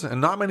wild, and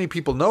not many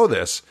people know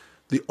this,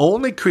 the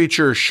only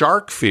creature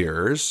shark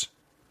fears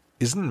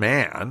isn't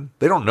man.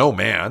 They don't know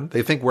man.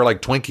 They think we're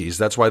like Twinkies.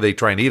 That's why they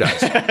try and eat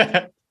us.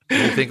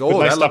 They think,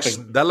 oh,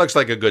 that looks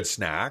like a good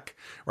snack,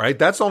 right?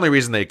 That's the only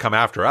reason they come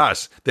after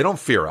us. They don't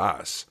fear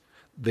us.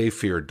 They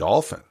fear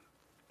dolphin.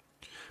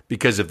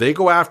 Because if they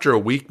go after a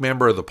weak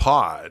member of the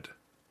pod,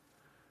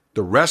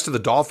 the rest of the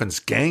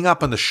dolphins gang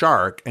up on the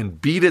shark and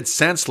beat it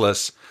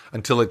senseless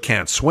until it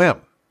can't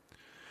swim.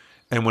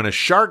 And when a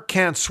shark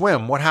can't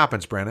swim, what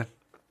happens, Brandon?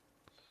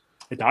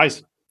 It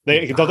dies.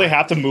 Don't they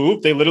have to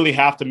move? They literally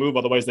have to move,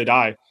 otherwise they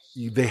die.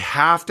 They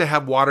have to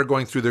have water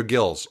going through their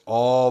gills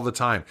all the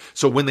time.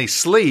 So when they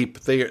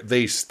sleep,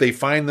 they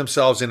find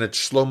themselves in a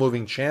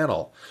slow-moving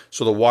channel.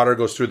 So the water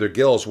goes through their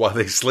gills while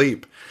they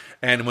sleep.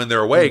 And when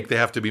they're awake, they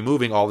have to be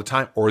moving all the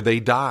time or they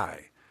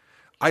die.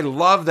 I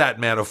love that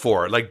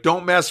metaphor. Like,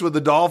 don't mess with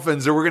the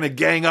dolphins or we're going to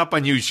gang up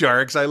on you,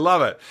 sharks. I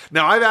love it.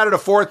 Now, I've added a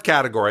fourth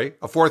category,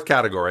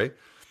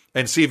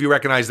 and see if you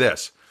recognize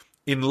this.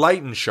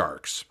 Enlightened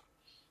sharks.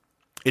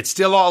 It's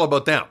still all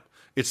about them.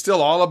 It's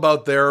still all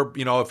about their,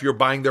 if you're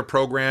buying their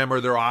program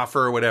or their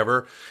offer or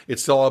whatever,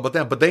 it's still all about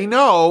them. But they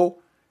know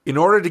in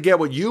order to get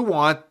what you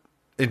want,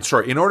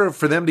 in order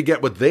for them to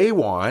get what they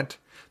want,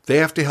 they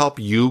have to help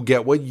you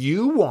get what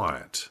you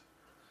want.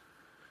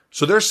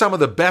 So they're some of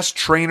the best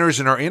trainers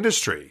in our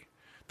industry.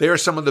 They are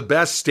some of the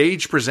best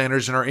stage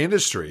presenters in our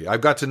industry.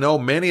 I've got to know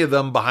many of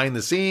them behind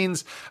the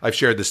scenes. I've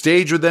shared the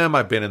stage with them.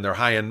 I've been in their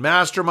high-end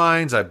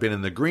masterminds. I've been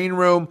in the green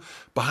room.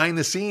 Behind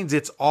the scenes,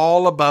 it's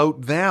all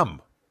about them.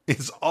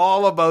 It's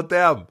all about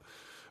them.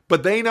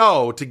 But they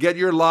know to get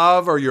your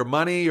love or your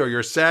money or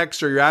your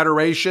sex or your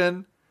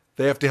adoration,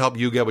 they have to help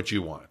you get what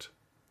you want.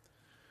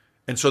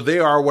 And so they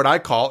are what I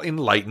call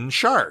enlightened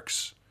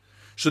sharks.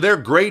 So they're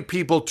great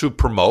people to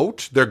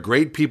promote. They're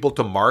great people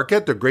to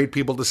market. They're great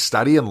people to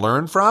study and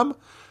learn from.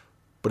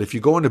 But if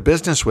you go into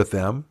business with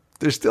them,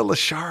 they're still a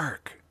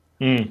shark.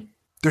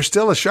 They're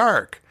still a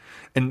shark.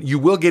 And you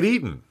will get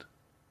eaten.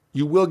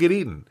 You will get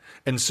eaten.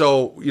 And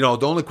so, the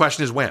only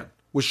question is when.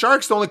 With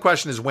sharks, the only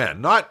question is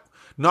when. Not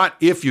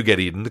if you get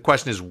eaten. The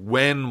question is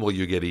when will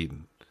you get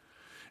eaten?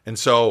 And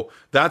so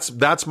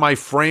that's my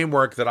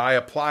framework that I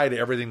apply to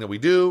everything that we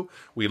do.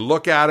 We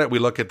look at it. We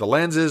look at the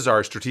lenses,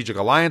 our strategic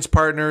alliance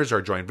partners,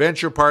 our joint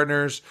venture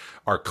partners,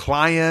 our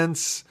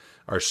clients,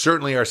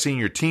 certainly our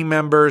senior team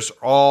members,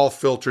 all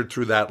filtered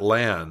through that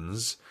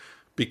lens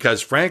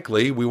because,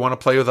 frankly, we want to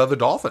play with other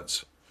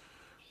dolphins.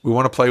 We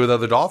want to play with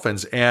other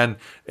dolphins. And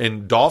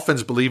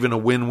dolphins believe in a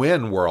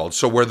win-win world.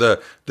 So where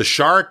the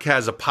shark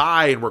has a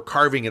pie and we're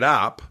carving it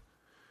up,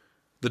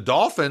 the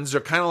dolphins are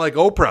kind of like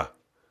Oprah.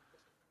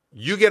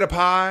 You get a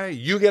pie,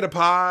 you get a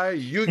pie,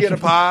 you get a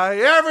pie,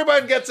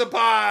 everyone gets a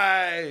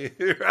pie,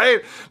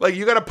 right? Like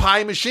you got a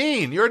pie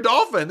machine. You're a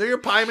dolphin. They're your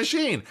pie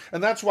machine.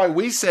 And that's why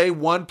we say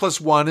 1 +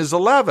 1 is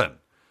 11.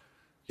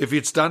 If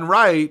it's done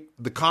right,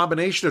 the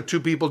combination of two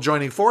people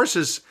joining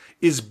forces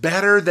is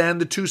better than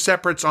the two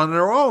separates on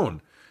their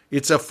own.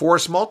 It's a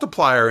force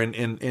multiplier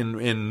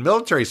in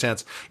military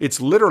sense. It's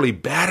literally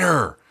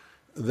better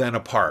than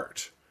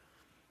apart.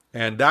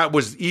 And that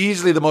was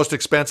easily the most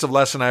expensive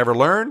lesson I ever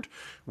learned.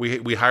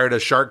 We hired a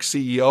shark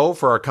CEO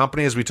for our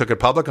company as we took it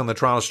public on the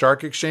Toronto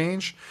Stock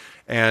Exchange.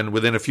 And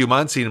within a few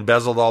months, he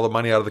embezzled all the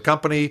money out of the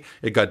company.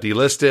 It got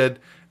delisted.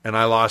 And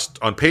I lost,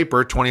 on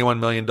paper, $21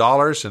 million.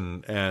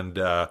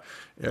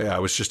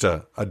 It was just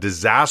a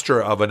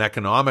disaster of an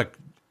economic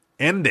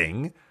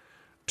ending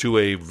to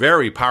a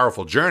very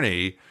powerful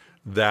journey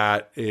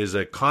that is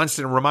a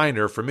constant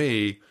reminder for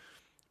me.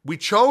 We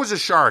chose a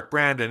shark,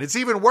 Brandon. It's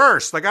even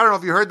worse. Like, I don't know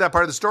if you heard that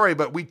part of the story,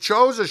 but we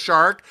chose a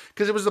shark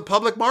because it was the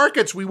public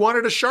markets. We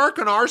wanted a shark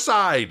on our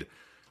side,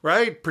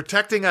 right?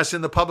 Protecting us in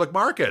the public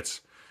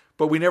markets.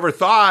 But we never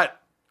thought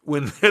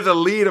when they're the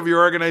lead of your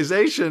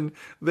organization,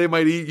 they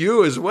might eat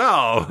you as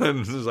well. And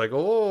it's like,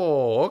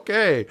 oh,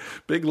 okay.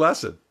 Big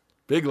lesson.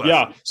 Big lesson.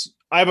 Yeah.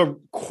 I have a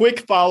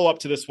quick follow-up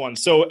to this one.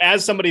 So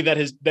as somebody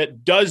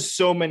that does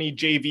so many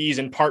JVs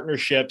and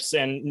partnerships,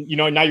 and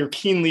now you're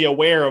keenly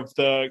aware of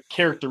the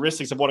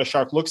characteristics of what a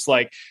shark looks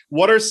like,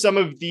 what are some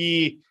of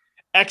the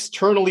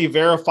externally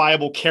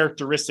verifiable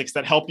characteristics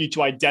that help you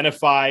to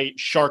identify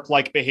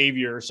shark-like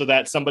behavior so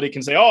that somebody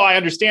can say, oh, I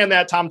understand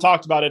that, Tom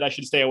talked about it, I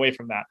should stay away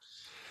from that?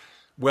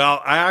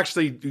 Well, I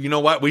actually, you know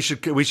what? We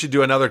should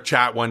do another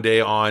chat one day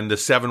on the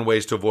 7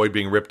 ways to avoid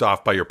being ripped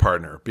off by your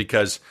partner,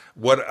 because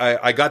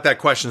I got that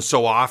question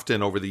so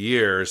often over the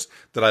years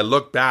that I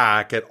look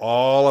back at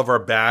all of our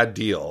bad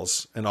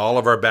deals and all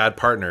of our bad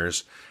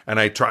partners, and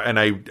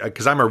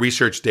because I'm a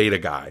research data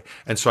guy,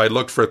 and so I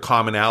looked for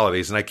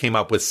commonalities, and I came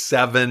up with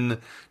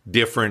 7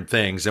 different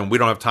things, and we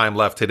don't have time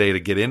left today to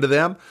get into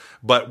them.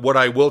 But what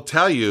I will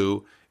tell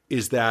you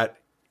is that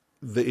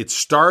it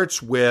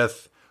starts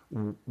with,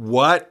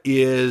 what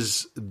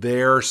is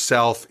their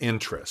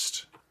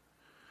self-interest?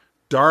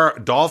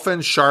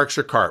 Dolphins, sharks,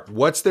 or carp,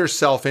 what's their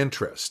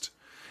self-interest?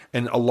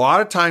 And a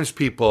lot of times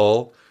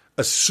people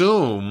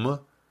assume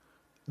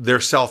their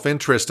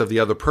self-interest of the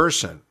other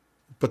person,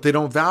 but they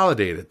don't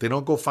validate it. They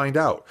don't go find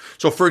out.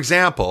 So for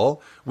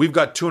example, we've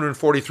got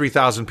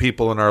 243,000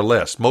 people on our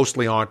list,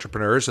 mostly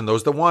entrepreneurs and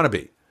those that want to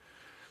be.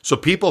 So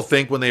people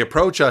think when they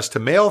approach us to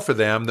mail for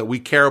them that we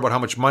care about how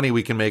much money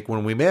we can make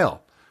when we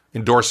mail,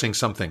 endorsing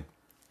something.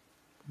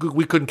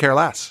 We couldn't care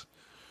less.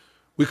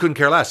 We couldn't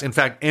care less. In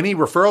fact, any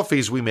referral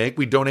fees we make,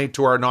 we donate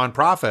to our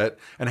nonprofit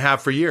and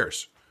have for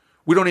years.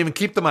 We don't even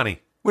keep the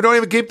money. We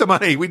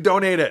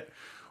donate it.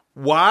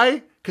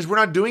 Why? Because we're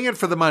not doing it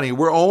for the money.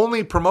 We're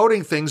only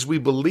promoting things we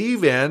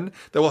believe in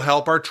that will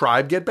help our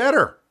tribe get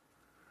better.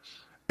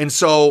 And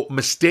so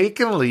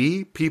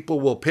mistakenly, people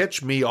will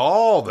pitch me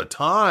all the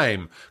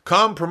time.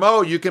 Come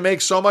promote. You can make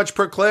so much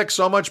per click,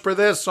 so much per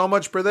this, so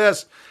much per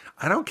this.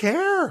 I don't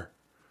care.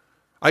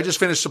 I just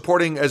finished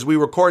supporting, as we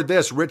record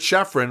this, Rich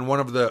Schefren, one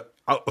of the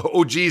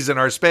OGs in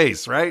our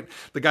space, right?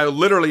 The guy who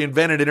literally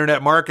invented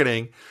internet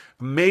marketing.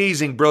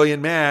 Amazing,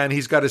 brilliant man.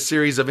 He's got a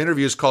series of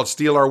interviews called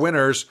Steal Our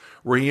Winners,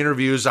 where he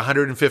interviews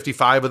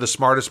 155 of the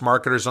smartest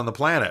marketers on the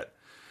planet.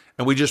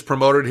 And we just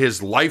promoted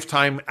his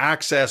lifetime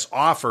access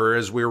offer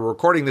as we were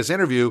recording this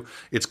interview.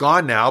 It's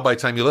gone now. By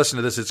the time you listen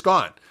to this, it's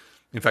gone.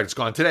 In fact, it's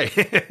gone today.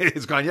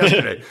 It's gone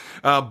yesterday.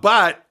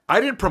 But I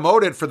didn't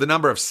promote it for the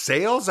number of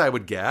sales I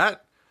would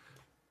get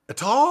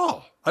at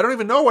all. I don't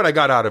even know what I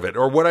got out of it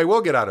or what I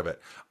will get out of it.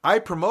 I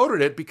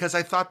promoted it because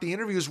I thought the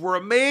interviews were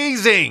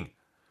amazing.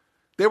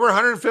 They were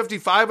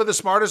 155 of the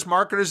smartest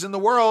marketers in the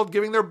world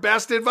giving their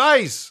best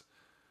advice.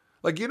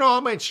 Like, you know how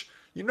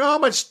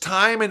much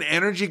time and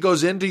energy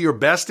goes into your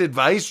best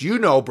advice? You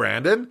know,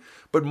 Brandon,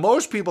 but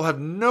most people have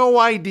no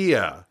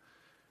idea.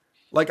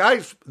 Like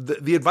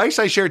the advice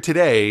I shared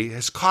today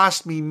has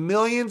cost me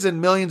millions and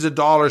millions of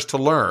dollars to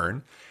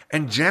learn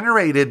and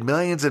generated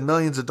millions and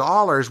millions of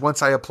dollars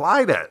once I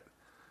applied it.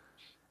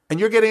 And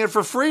you're getting it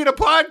for free in a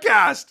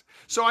podcast.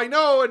 So I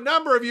know a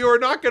number of you are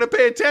not going to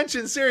pay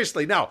attention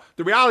seriously. Now,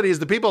 the reality is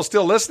the people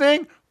still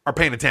listening are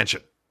paying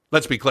attention.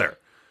 Let's be clear.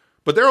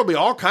 But there will be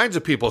all kinds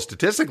of people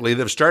statistically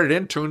that have started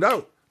in, tuned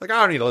out. Like,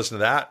 I don't need to listen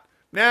to that.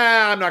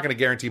 Nah, I'm not going to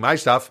guarantee my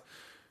stuff.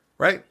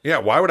 Right? Yeah,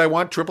 why would I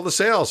want triple the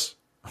sales?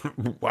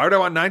 Why would I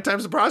want 9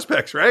 times the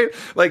prospects, right?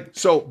 Like,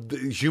 so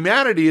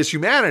humanity is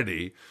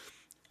humanity.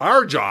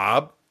 Our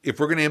job, if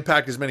we're going to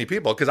impact as many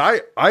people, because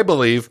I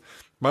believe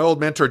my old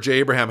mentor, Jay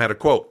Abraham, had a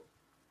quote.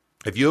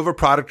 If you have a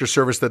product or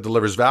service that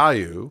delivers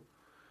value,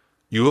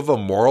 you have a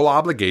moral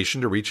obligation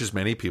to reach as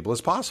many people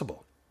as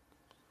possible.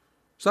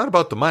 It's not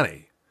about the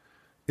money.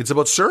 It's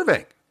about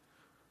serving.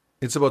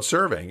 It's about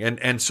serving.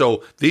 And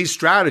so these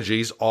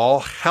strategies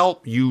all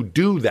help you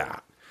do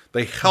that.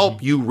 They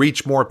help you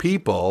reach more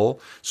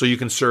people so you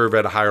can serve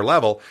at a higher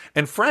level.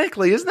 And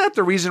frankly, isn't that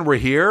the reason we're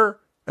here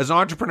as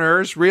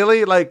entrepreneurs?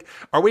 Really? Like,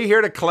 are we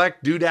here to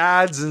collect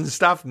doodads and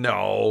stuff?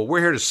 No, we're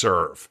here to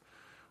serve.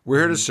 We're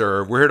here to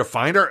serve. We're here to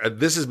find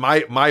this is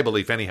my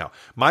belief anyhow.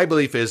 My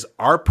belief is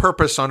our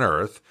purpose on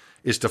earth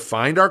is to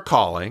find our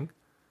calling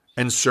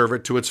and serve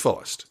it to its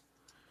fullest.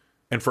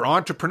 And for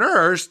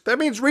entrepreneurs, that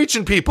means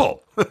reaching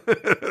people,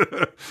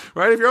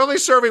 right? If you're only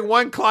serving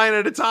one client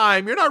at a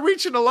time, you're not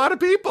reaching a lot of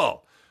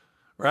people,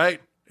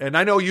 right? And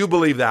I know you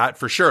believe that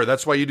for sure.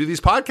 That's why you do these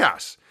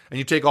podcasts and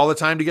you take all the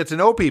time to get to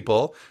know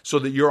people so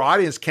that your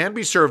audience can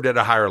be served at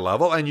a higher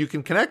level and you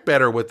can connect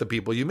better with the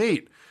people you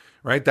meet,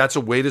 right? That's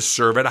a way to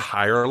serve at a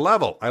higher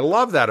level. I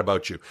love that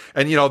about you.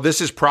 And,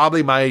 this is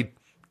probably my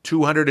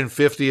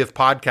 250th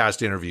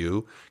podcast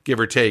interview, give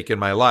or take, in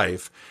my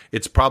life.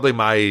 It's probably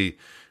my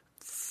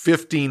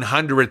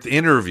 1,500th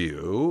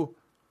interview,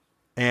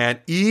 and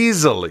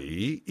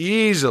easily,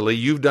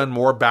 you've done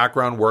more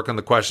background work on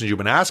the questions you've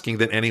been asking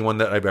than anyone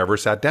that I've ever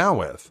sat down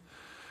with.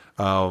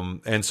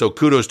 And so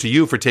kudos to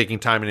you for taking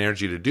time and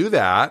energy to do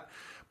that,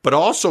 but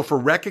also for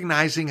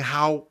recognizing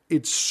how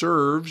it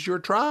serves your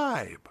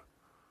tribe.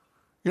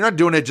 You're not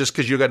doing it just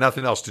because you got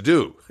nothing else to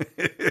do.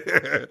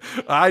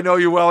 I know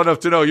you well enough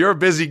to know you're a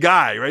busy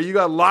guy, right? You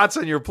got lots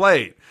on your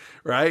plate,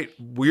 right?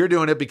 We're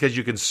doing it because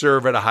you can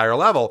serve at a higher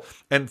level.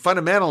 And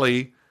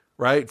fundamentally,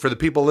 right, for the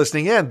people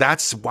listening in,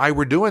 that's why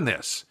we're doing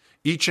this.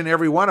 Each and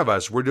every one of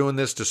us, we're doing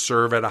this to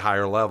serve at a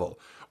higher level.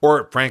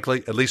 Or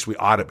frankly, at least we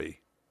ought to be.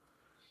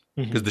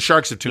 Because the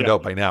Sharks have tuned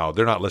out by now.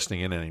 They're not listening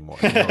in anymore.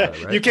 You know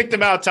that, right? You kicked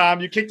them out, Tom.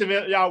 You kicked them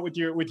out with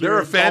your They're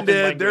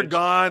offended. They're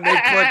gone. They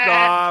clicked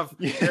off.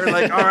 They're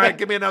like, all right,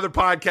 give me another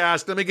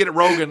podcast. Let me get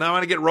Rogan. I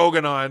want to get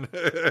Rogan on.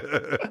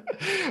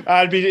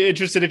 I'd be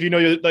interested if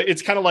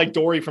it's kind of like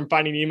Dory from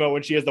Finding Nemo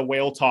when she has the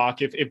whale talk.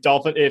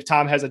 If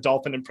Tom has a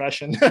dolphin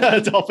impression,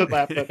 dolphin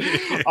laugh.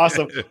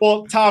 Awesome.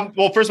 Well, Tom.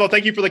 Well, first of all,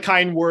 thank you for the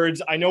kind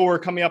words. I know we're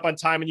coming up on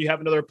time, and you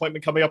have another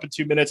appointment coming up in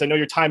 2 minutes. I know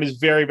your time is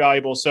very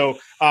valuable. So,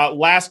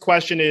 last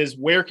question is,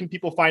 where can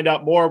people find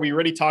out more? We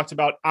already talked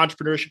about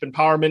entrepreneurship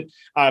empowerment.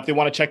 If they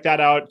want to check that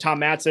out, Tom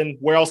Matson,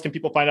 where else can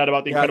people find out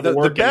about the incredible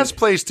work? The best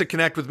place to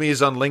connect with me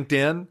is on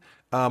LinkedIn.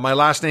 My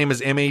last name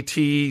is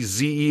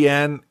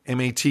Matzen,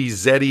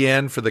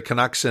 Matzen for the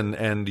Canucks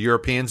and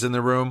Europeans in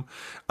the room.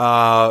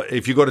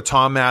 If you go to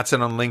Tom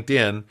Matson on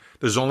LinkedIn,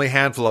 there's only a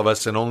handful of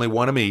us and only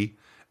one of me.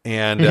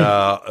 And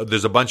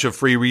there's a bunch of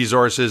free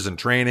resources and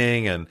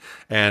training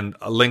and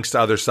links to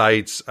other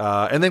sites.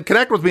 And then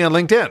connect with me on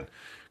LinkedIn.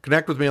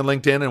 Connect with me on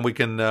LinkedIn, and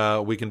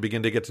we can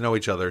begin to get to know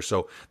each other.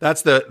 So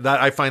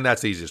I find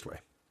that's the easiest way.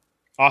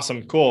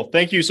 Awesome. Cool.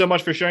 Thank you so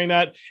much for sharing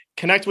that.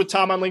 Connect with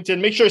Tom on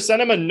LinkedIn. Make sure to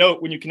send him a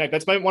note when you connect.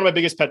 That's one of my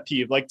biggest pet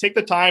peeves. Like, take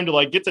the time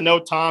to get to know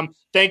Tom,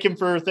 thank him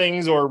for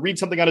things, or read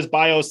something on his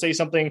bio, say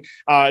something,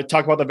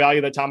 talk about the value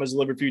that Tom has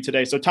delivered for you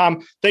today. So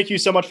Tom, thank you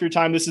so much for your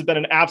time. This has been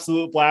an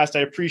absolute blast. I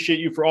appreciate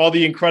you for all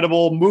the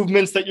incredible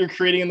movements that you're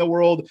creating in the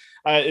world.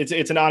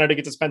 It's an honor to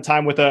get to spend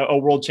time with a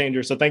world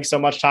changer. So thanks so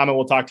much, Tom, and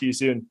we'll talk to you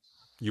soon.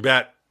 You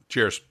bet.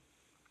 Cheers.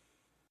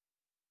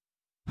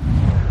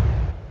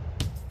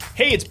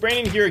 Hey, it's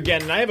Brandon here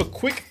again, and I have a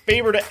quick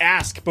favor to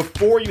ask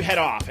before you head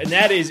off, and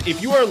that is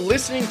if you are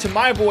listening to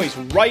my voice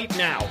right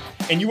now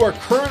and you are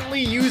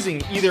currently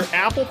using either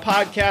Apple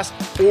Podcasts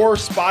or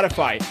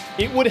Spotify,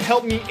 it would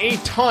help me a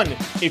ton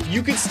if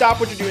you could stop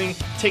what you're doing,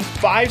 take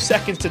 5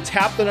 seconds to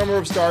tap the number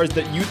of stars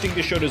that you think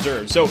the show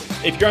deserves. So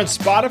if you're on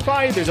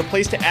Spotify, there's a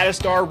place to add a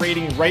star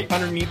rating right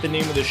underneath the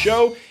name of the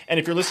show. And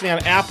if you're listening on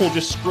Apple,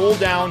 just scroll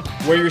down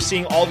where you're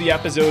seeing all the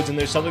episodes and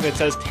there's something that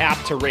says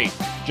tap to rate.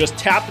 Just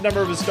tap the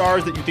number of the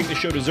stars that you think the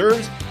show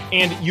deserves.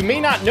 And you may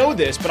not know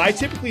this, but I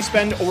typically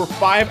spend over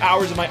 5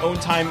 hours of my own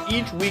time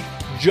each week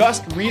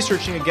just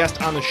researching a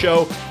guest on the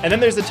show. And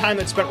then there's the time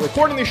that's spent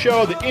recording the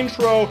show, the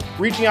intro,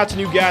 reaching out to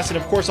new guests, and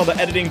of course all the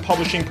editing,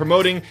 publishing,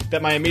 promoting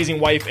that my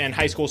amazing wife and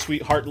high school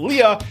sweetheart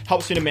Leah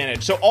helps me to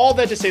manage. So all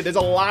that to say, there's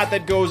a lot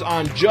that goes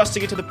on just to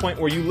get to the point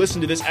where you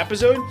listen to this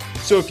episode.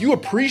 So if you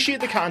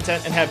appreciate the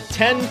content and have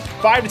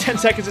 5 to 10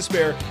 seconds to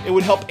spare, it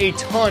would help a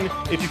ton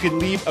if you could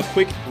leave a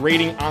quick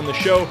rating on the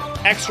show.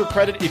 Extra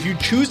credit if you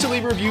choose to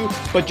leave a review,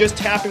 but just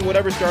tapping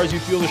whatever stars you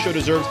feel the show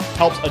deserves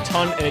helps a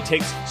ton, and it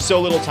takes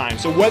so little time.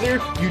 So whether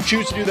you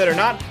choose to do that or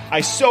not,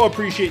 I so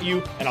appreciate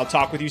you, and I'll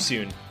talk with you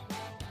soon.